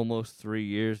almost 3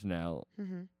 years now.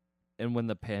 Mm-hmm. And when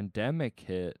the pandemic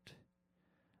hit,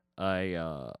 I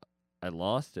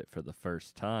lost it for the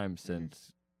first time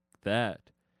since that,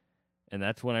 and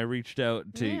that's when I reached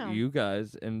out to you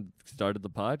guys and started the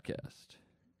podcast.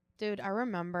 Dude, I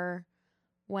remember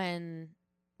when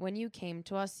you came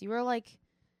to us, you were like,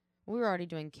 we were already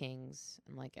doing Kings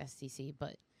and like STC,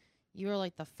 but you were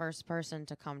like the first person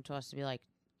to come to us to be like,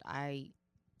 I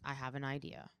have an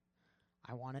idea.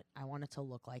 I want it to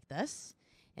look like this,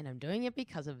 and I'm doing it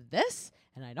because of this,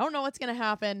 and I don't know what's gonna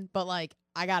happen, but like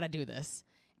I gotta do this.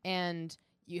 And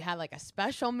you had like a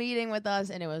special meeting with us,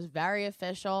 and it was very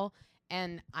official.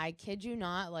 And I kid you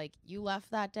not, like you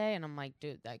left that day, and I'm like,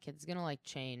 dude, that kid's gonna like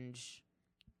change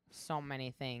so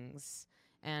many things,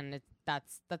 and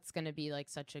that's gonna be like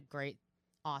such a great,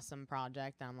 awesome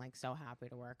project. I'm like so happy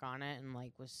to work on it, and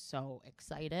like was so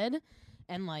excited,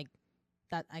 and like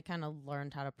that I kind of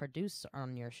learned how to produce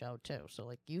on your show too. So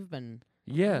like you've been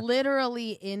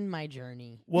literally in my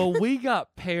journey. Well, we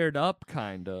got paired up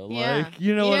kind of. Yeah. Like,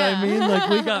 you know what I mean? Like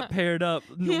we got paired up.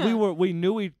 Yeah. We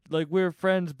knew we were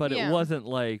friends, but it wasn't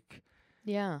like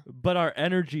but our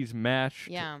energies matched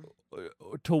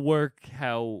to work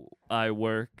how I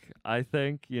work, I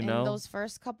think, you know. And those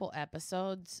first couple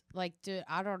episodes, like dude,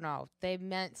 I don't know. They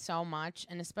meant so much,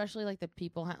 and especially like the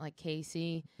people like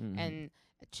Casey and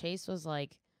Chase was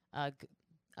like a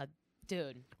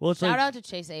dude. Well, shout out to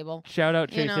Chase Abel. Shout out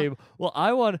Chase Abel. Well,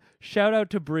 I want shout out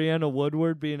to Brianna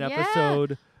Woodward being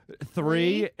episode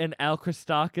 3 and Al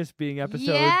Christakis being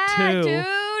episode 2. Dude.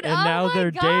 And now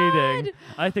they're dating.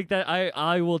 I think that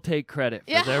I will take credit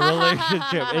for their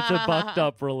relationship. It's a bucked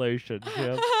up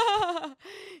relationship.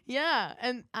 Yeah,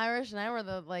 and Irish and I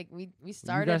were we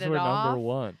started you guys it were off. number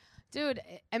 1. Dude,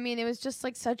 I mean, it was just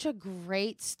like such a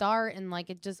great start, and like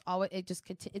it's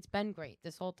been great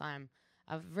this whole time.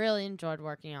 I've really enjoyed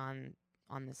working on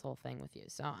this whole thing with you.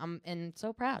 So I'm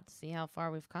so proud to see how far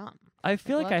we've come. I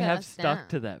feel like I have stuck now.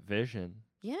 to that vision.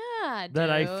 Yeah, dude. That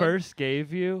I first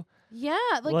gave you. Yeah,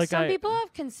 like some people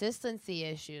have consistency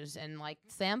issues, and like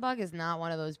Sandbug is not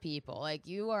one of those people. Like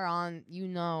you are on,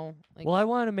 Like, well, I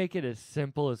want to make it as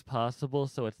simple as possible,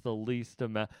 so it's the least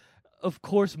amount. Of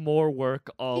course, more work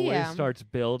always starts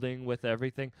building with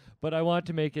everything, but I want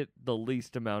to make it the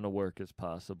least amount of work as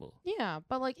possible. Yeah,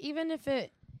 but like even if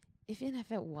it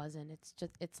wasn't,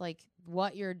 it's like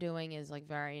what you're doing is like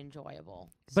very enjoyable.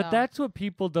 But that's what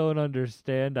people don't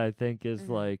understand, I think, is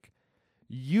like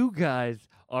you guys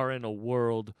are in a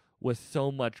world with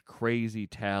so much crazy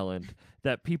talent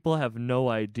that people have no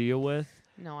idea with.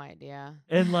 No idea.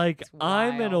 And like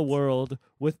I'm in a world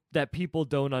with that people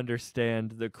don't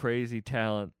understand the crazy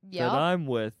talent that I'm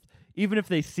with. Even if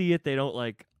they see it, they don't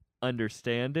like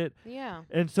understand it. Yeah.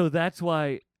 And so that's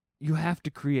why you have to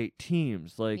create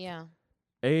teams. Like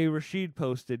Rashid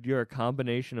posted, you're a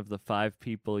combination of the 5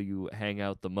 people you hang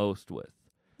out the most with.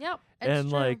 Yep. And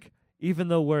true. like even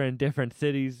though we're in different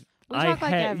cities, we talk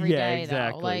like every day,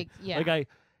 exactly. Though. Like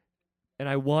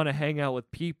I want to hang out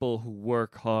with people who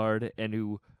work hard and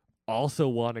who also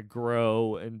want to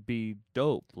grow and be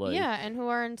dope. Like and who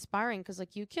are inspiring, because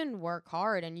like you can work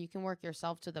hard and you can work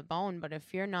yourself to the bone, but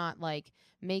if you're not like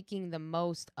making the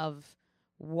most of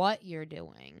what you're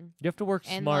doing, you have to work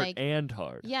smart and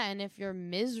hard. Yeah, and if you're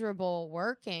miserable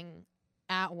working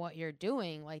at what you're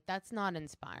doing, like that's not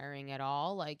inspiring at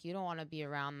all. Like you don't want to be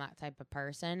around that type of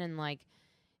person, and like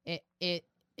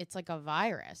it's like a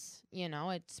virus,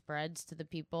 it spreads to the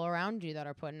people around you that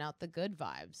are putting out the good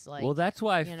vibes. Like, well, that's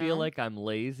why I feel like I'm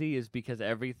lazy, is because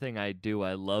everything I do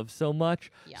I love so much.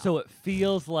 So it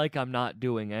feels like I'm not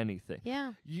doing anything.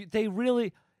 Yeah.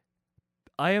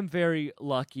 I am very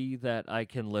lucky that I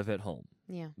can live at home.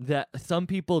 Yeah. That some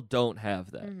people don't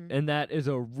have that. And that is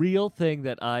a real thing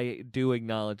that I do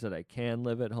acknowledge, that I can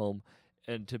live at home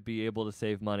and to be able to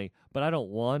save money, but I don't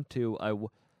want to.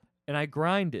 and I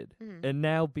grinded. Mhm. And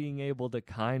now being able to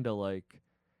kind of like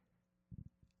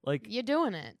You're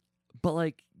doing it. but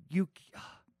like you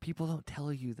people don't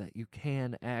tell you that you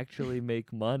can actually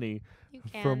make money You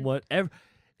can. from whatever.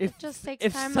 It just takes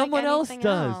if time someone like else anything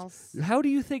does, else. how do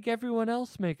you think everyone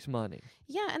else makes money?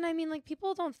 Yeah, and I mean, like,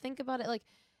 people don't think about it. Like,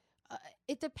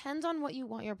 it depends on what you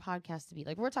want your podcast to be.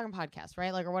 Like, we're talking podcast,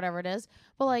 right? Like, or whatever it is.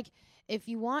 But like, if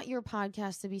you want your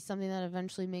podcast to be something that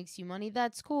eventually makes you money,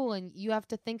 that's cool, and you have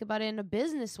to think about it in a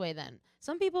business way. Then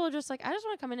some people are just like, I just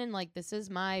want to come in and like, this is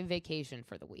my vacation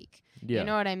for the week. Yeah. You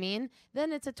know what I mean?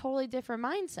 Then it's a totally different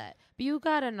mindset. But you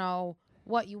gotta know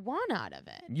what you want out of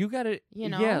it. You got to You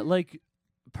know? Yeah, like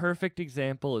perfect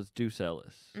example is Deuce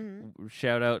Ellis. Mhm.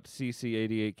 Shout out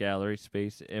CC88 Gallery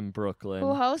Space in Brooklyn. Who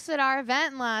hosted our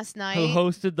event last night? Who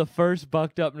hosted the first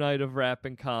Bucked Up night of rap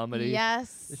and comedy.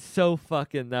 Yes. It's so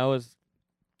fucking, that was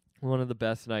one of the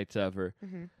best nights ever.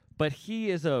 Mhm. But he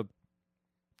is a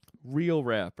real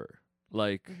rapper.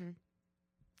 Like, Mhm.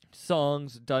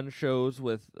 songs, done shows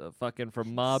with fucking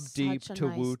from Mobb Such Deep a to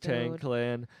nice Wu-Tang dude.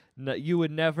 Clan. You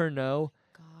would never know.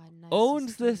 God, nicest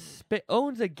Owns dude. this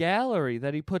owns a gallery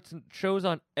that he puts shows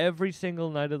on every single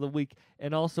night of the week,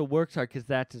 and also works hard because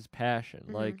that's his passion.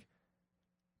 Mhm. Like,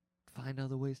 find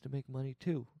other ways to make money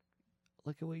too.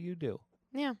 Look at what you do,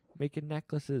 Yeah. making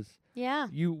necklaces. Yeah.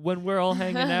 You when we're all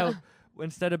hanging out,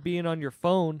 instead of being on your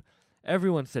phone,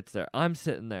 everyone sits there. I'm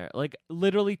sitting there. Like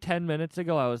literally 10 minutes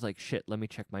ago, I was like, shit, let me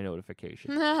check my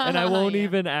notifications. And I won't Yeah.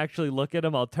 even actually look at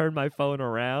them. I'll turn my phone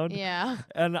around. Yeah.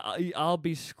 And I'll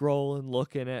be scrolling,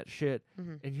 looking at shit,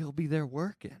 Mhm. and you'll be there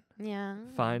working. Yeah.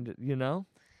 Find it, you know?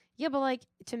 Yeah, but like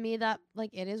to me that like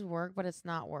it is work, but it's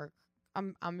not work.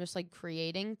 I'm just like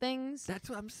creating things. That's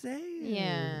what I'm saying.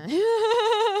 Yeah.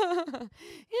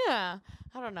 Yeah.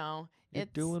 I don't know. You're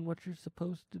It's doing what you're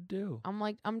supposed to do.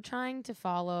 I'm trying to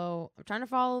follow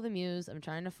the muse. I'm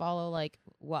trying to follow like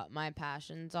what my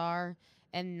passions are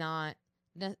and not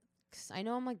cuz I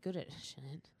know I'm like good at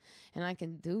shit and I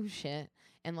can do shit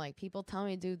and like people tell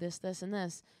me to do this and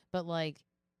this, but like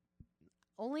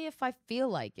only if I feel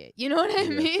like it. You know what I Yeah.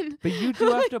 mean? But you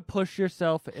do have to push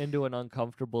yourself into an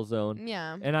uncomfortable zone.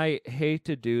 Yeah. And I hate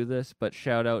to do this, but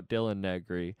shout out Dylan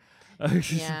Negri.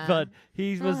 Yeah. But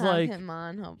he I'll was have like, him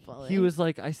on, hopefully. he was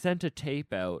like, I sent a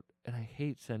tape out, and I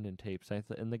hate sending tapes.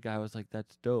 And the guy was like,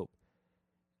 that's dope.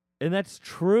 And that's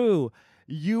true.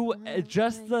 You Well,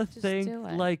 just like, the just thing, do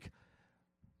it. like,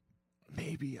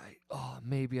 maybe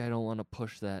I don't want to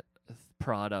push that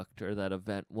product or that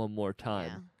event one more time.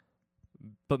 Yeah.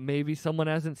 But maybe someone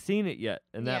hasn't seen it yet,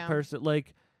 and that Yeah. person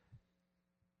like,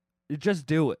 just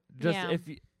do it. Just Yeah. if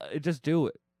you, just do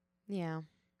it. Yeah.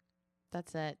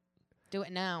 That's it. Do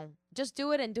it now. Just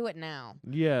do it and do it now.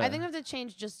 Yeah. I think we have to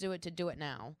change just do it to do it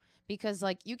now. Because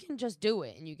like you can just do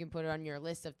it and you can put it on your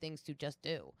list of things to just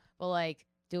do. But like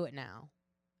do it now.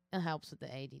 It helps with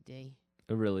the ADD.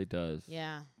 It really does.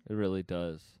 Yeah. It really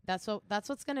does. That's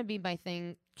what's gonna be my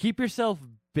thing. Keep yourself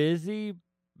busy,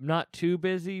 not too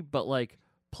busy, but like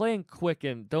plan quick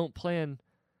and don't plan.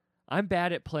 I'm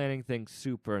bad at planning things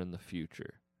super in the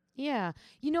future. Yeah.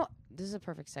 You know, this is a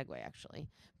perfect segue actually.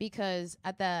 Because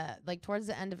at the like towards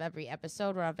the end of every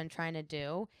episode, what I've been trying to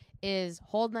do is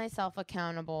hold myself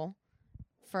accountable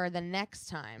for the next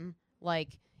time,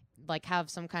 like have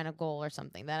some kind of goal or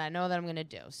something that I know that I'm gonna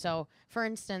do. So for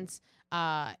instance,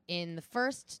 in the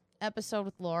first episode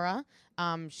with Laura,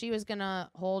 she was gonna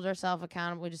hold herself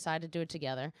accountable. We decided to do it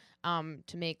together,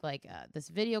 to make like this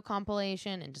video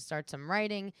compilation and to start some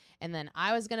writing. And then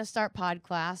I was gonna start pod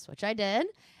class, which I did.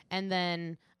 And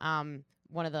then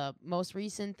one of the most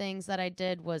recent things that I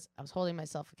did was I was holding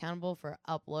myself accountable for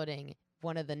uploading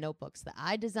one of the notebooks that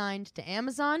I designed to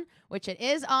Amazon, which it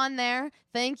is on there.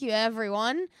 Thank you,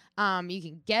 everyone. You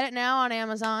can get it now on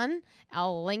Amazon.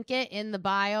 I'll link it in the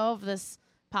bio of this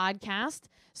podcast.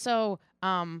 So,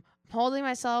 holding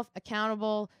myself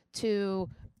accountable to,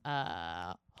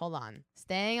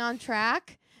 staying on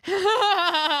track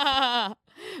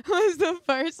was the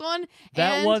first one.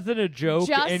 That and wasn't a joke,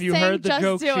 just and you saying heard the just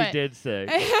joke do she it. did say.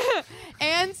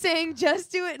 And saying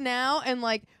just do it now and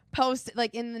like post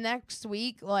like in the next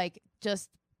week, like just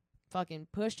fucking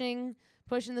pushing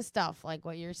the stuff like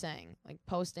what you're saying, like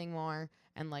posting more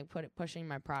and like pushing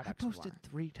my I product posted more.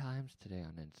 3 times today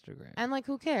on Instagram. And like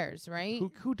who cares, right?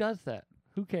 Who does that?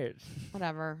 Who cares?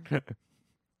 Whatever.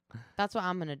 That's what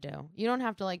I'm gonna do. You don't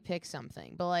have to like pick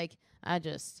something, but like I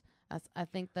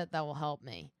think that will help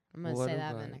me. I'm gonna What say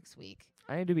that in the about- next week.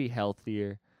 I need to be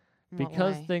healthier. In what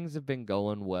Because way? things have been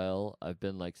going well, I've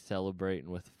been like celebrating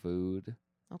with food.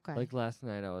 Okay. Like last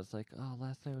night, I was like, "Oh,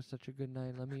 last night was such a good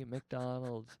night. Let me eat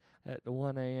McDonald's at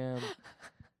 1 a.m."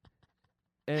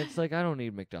 And it's like, I don't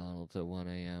need McDonald's at 1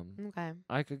 a.m. Okay.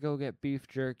 I could go get beef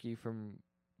jerky from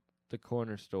the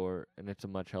corner store, and it's a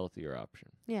much healthier option.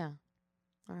 Yeah.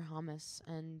 Or hummus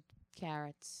and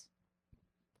carrots.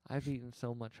 I've eaten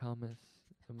so much hummus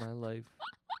in my life.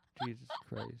 Jesus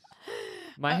Christ.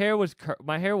 My hair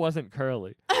wasn't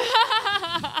curly.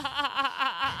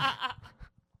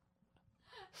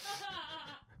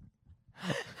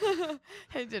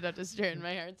 I did have to straighten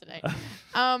my hair today.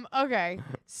 Okay.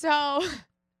 So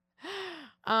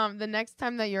the next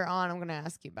time that you're on, I'm gonna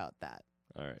ask you about that.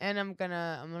 All right. And I'm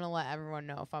gonna let everyone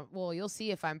know if you'll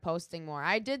see if I'm posting more.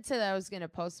 I did say that I was gonna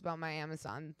post about my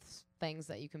Amazon things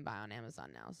that you can buy on Amazon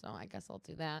now, so I guess I'll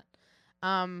do that.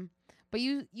 But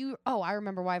I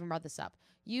remember why I even brought this up.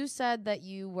 You said that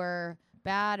you were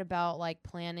bad about like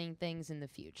planning things in the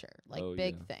future, like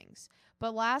big things.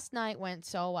 But last night went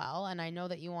so well, and I know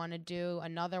that you want to do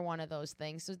another one of those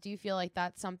things. So do you feel like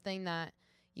that's something that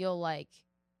you'll like,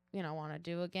 want to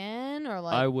do again, or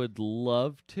like? I would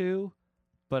love to,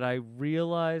 but I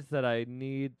realize that I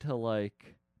need to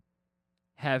like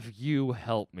have you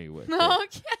help me with it.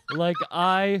 Okay. Like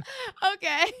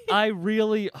Okay. I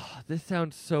really this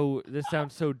sounds so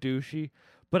douchey,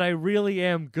 but I really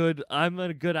am good. I'm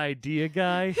a good idea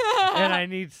guy, and I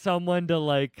need someone to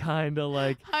like kind of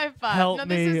like high five. help no,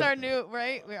 me. This is our new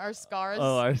our scars.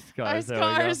 Oh, our scars.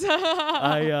 Our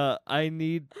scars. I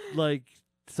need like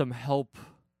some help.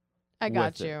 I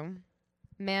got with it. you.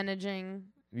 Managing.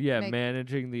 Yeah,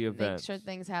 managing the event. Make sure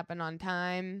things happen on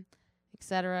time, et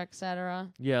cetera, et cetera.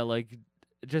 Yeah, like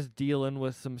just dealing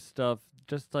with some stuff,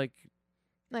 just like.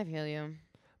 I feel you.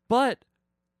 But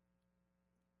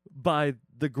by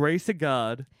the grace of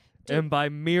God, and by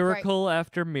miracle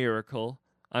after miracle,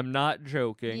 I'm not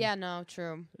joking. Yeah, no,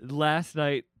 true. Last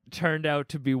night turned out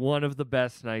to be one of the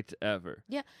best nights ever.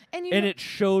 Yeah, and it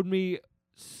showed me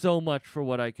so much for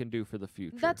what I can do for the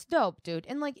future. That's dope, dude.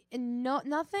 And like,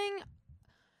 nothing.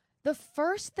 The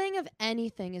first thing of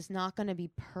anything is not going to be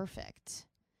perfect.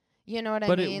 You know what I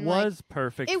mean? But it was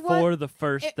perfect for the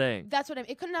first thing. That's what I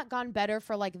mean. It could not gone better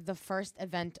for like the first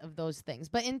event of those things.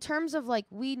 But in terms of like,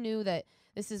 we knew that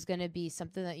this is going to be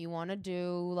something that you want to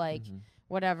do, like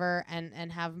whatever,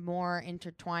 and have more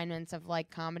intertwinements of like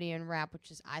comedy and rap,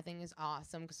 which is I think is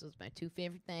awesome because those are my two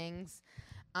favorite things.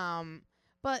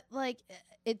 But like,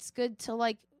 it's good to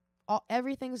like.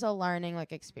 Everything's a learning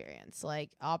like experience. Like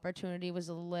opportunity was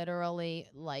literally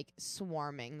like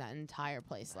swarming that entire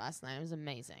place last night. It was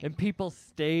amazing. And people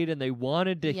stayed and they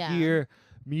wanted to hear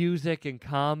music and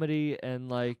comedy and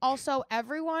like. Also,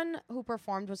 everyone who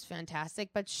performed was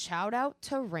fantastic, but shout out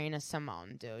to Raina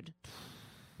Simone, dude.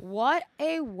 What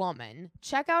a woman.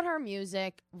 Check out her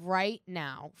music right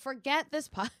now. Forget this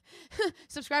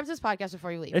subscribe to this podcast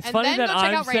before you leave. It's and funny then that go check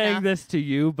I'm out saying Raina. this to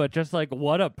you, but just like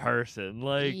what a person.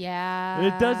 Like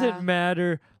it doesn't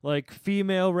matter like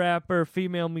female rapper,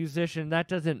 female musician, that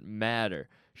doesn't matter.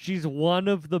 She's one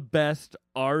of the best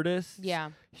artists. Yeah.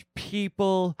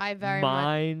 People,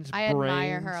 minds, I brains,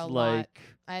 admire her a like lot.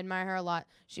 I admire her a lot.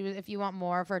 She was, if you want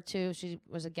more of her too, she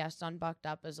was a guest on Bucked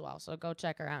Up as well. So go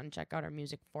check her out and check out her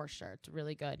music for sure. It's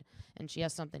really good, and she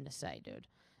has something to say, dude.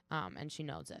 And she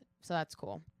knows it, so that's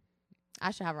cool.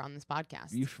 I should have her on this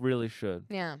podcast. You really should.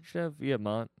 Yeah. Should have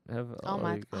Mont. Oh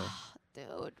my god,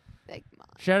 dude, Big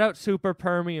Mont. Shout out Super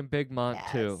Permy and Big Mont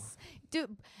too.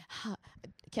 Dude,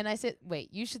 can I say?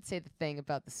 Wait, you should say the thing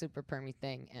about the Super Permy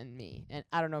thing and me. And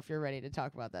I don't know if you're ready to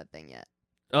talk about that thing yet.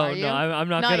 Oh no, I'm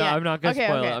not gonna. I'm not gonna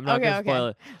spoil it. I'm not gonna spoil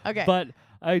it. Okay. But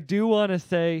I do want to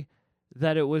say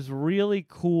that it was really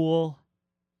cool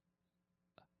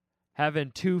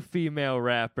having two female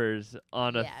rappers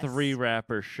on a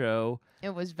 3-rapper show.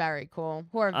 It was very cool.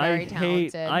 Who are very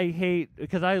talented. I hate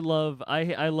because I love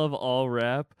all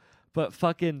rap, but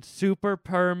fucking Super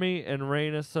Permy and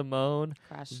Raina Simone,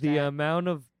 the amount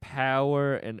of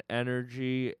power and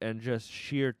energy and just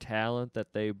sheer talent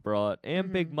that they brought,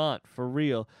 and Big Mont for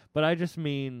real. But I just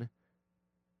mean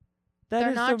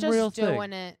they're not some real just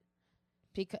doing it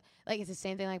because like it's the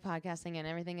same thing like podcasting and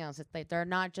everything else. It's like they're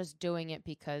not just doing it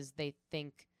because they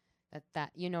think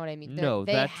that you know what I mean.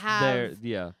 They have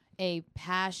a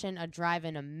passion, a drive,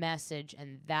 and a message,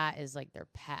 and that is like their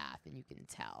path, and you can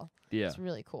tell. Yeah, it's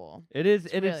really cool. It is,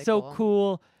 and it's so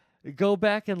cool. Go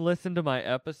back and listen to my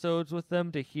episodes with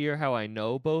them to hear how I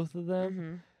know both of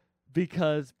them.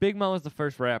 Because Big Mom was the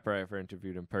first rapper I ever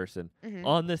interviewed in person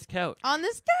on this couch. On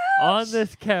this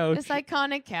couch. This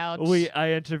iconic couch.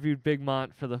 I interviewed Big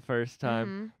Mont for the first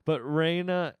time, but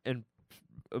Raina and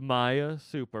Maya,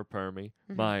 Super Permy,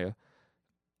 Maya,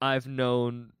 I've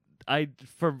known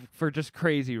for just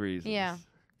crazy reasons.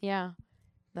 Yeah,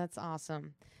 that's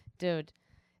awesome, dude.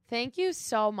 Thank you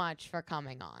so much for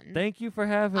coming on. Thank you for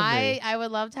having me. I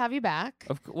would love to have you back.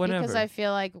 Whenever. Because I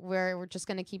feel like we're just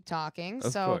gonna keep talking.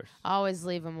 Of so course. I always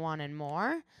leave them wanting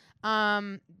more.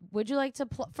 Would you like to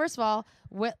first of all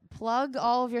plug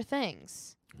all of your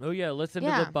things? Oh yeah, listen to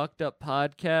the Bucked Up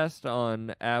podcast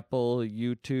on Apple,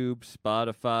 YouTube,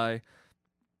 Spotify.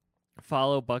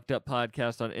 Follow Bucked Up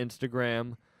podcast on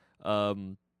Instagram.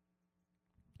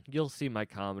 You'll see my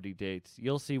comedy dates.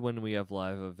 You'll see when we have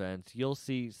live events. You'll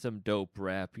see some dope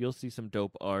rap. You'll see some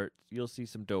dope art. You'll see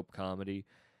some dope comedy.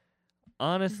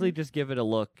 Honestly, just give it a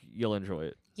look. You'll enjoy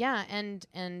it. Yeah, and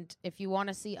if you want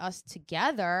to see us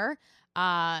together,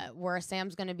 where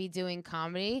Sam's going to be doing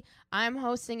comedy, I'm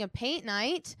hosting a paint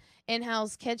night in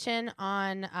Hell's Kitchen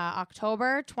on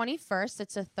October 21st.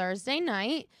 It's a Thursday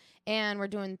night, and we're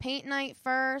doing paint night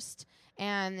first.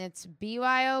 And it's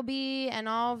BYOB and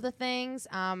all of the things.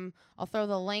 I'll throw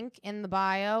the link in the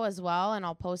bio as well, and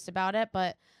I'll post about it.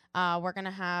 But we're going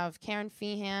to have Karen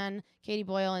Feehan, Katie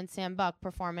Boyle, and Sam Buck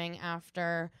performing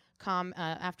after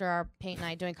our paint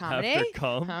night doing comedy.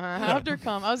 After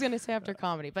com. I was going to say after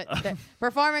comedy, but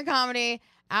performing comedy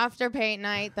after paint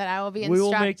night that I will be instructing. We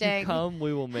will make you come.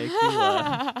 We will make you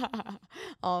laugh.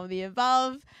 All of the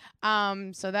above.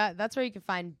 So that's where you can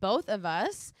find both of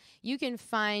us. You can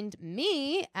find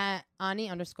me at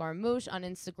Ani_Moosh on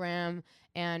Instagram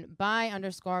and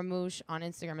by_Moosh on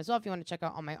Instagram as well if you want to check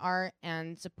out all my art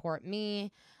and support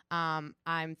me. I'm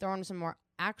throwing some more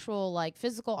actual like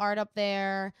physical art up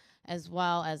there, as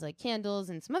well as like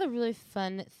candles and some other really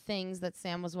fun things that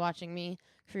Sam was watching me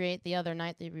create the other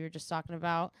night that we were just talking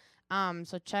about.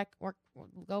 So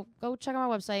go check out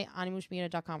my website,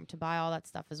 animooshmedia.com, to buy all that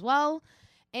stuff as well.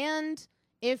 And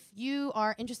if you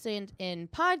are interested in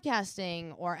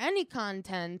podcasting or any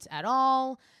content at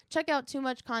all, check out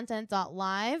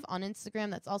toomuchcontent.live on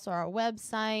Instagram. That's also our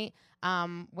website,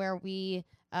 where we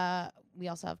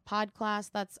also have Podclass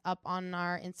that's up on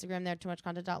our Instagram there,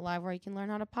 toomuchcontent.live, where you can learn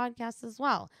how to podcast as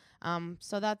well.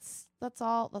 So that's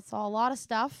all a lot of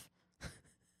stuff.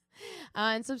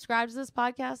 And subscribe to this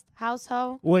podcast,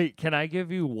 Househo. Wait, can I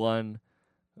give you one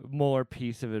more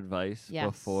piece of advice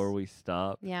before we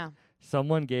stop? Yeah.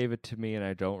 Someone gave it to me and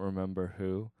I don't remember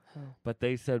who. But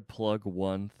they said plug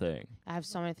one thing. I have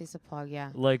so many things to plug, yeah.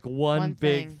 Like one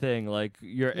big thing, like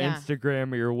your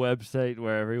Instagram or your website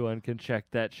where everyone can check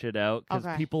that shit out.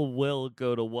 Because people will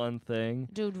go to one thing.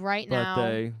 Dude,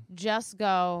 now, just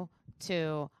go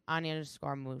to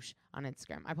Ani_Moosh on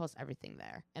Instagram. I post everything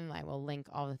there, and I will link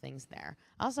all the things there.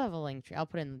 I also have a link tree. I'll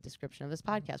put it in the description of this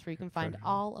podcast where you can find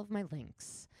all of my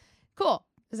links. Cool.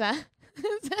 Is that?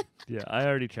 Yeah, I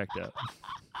already checked out.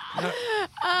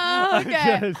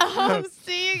 Okay. I'll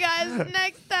see you guys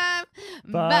next time.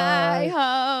 Bye,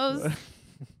 hoes.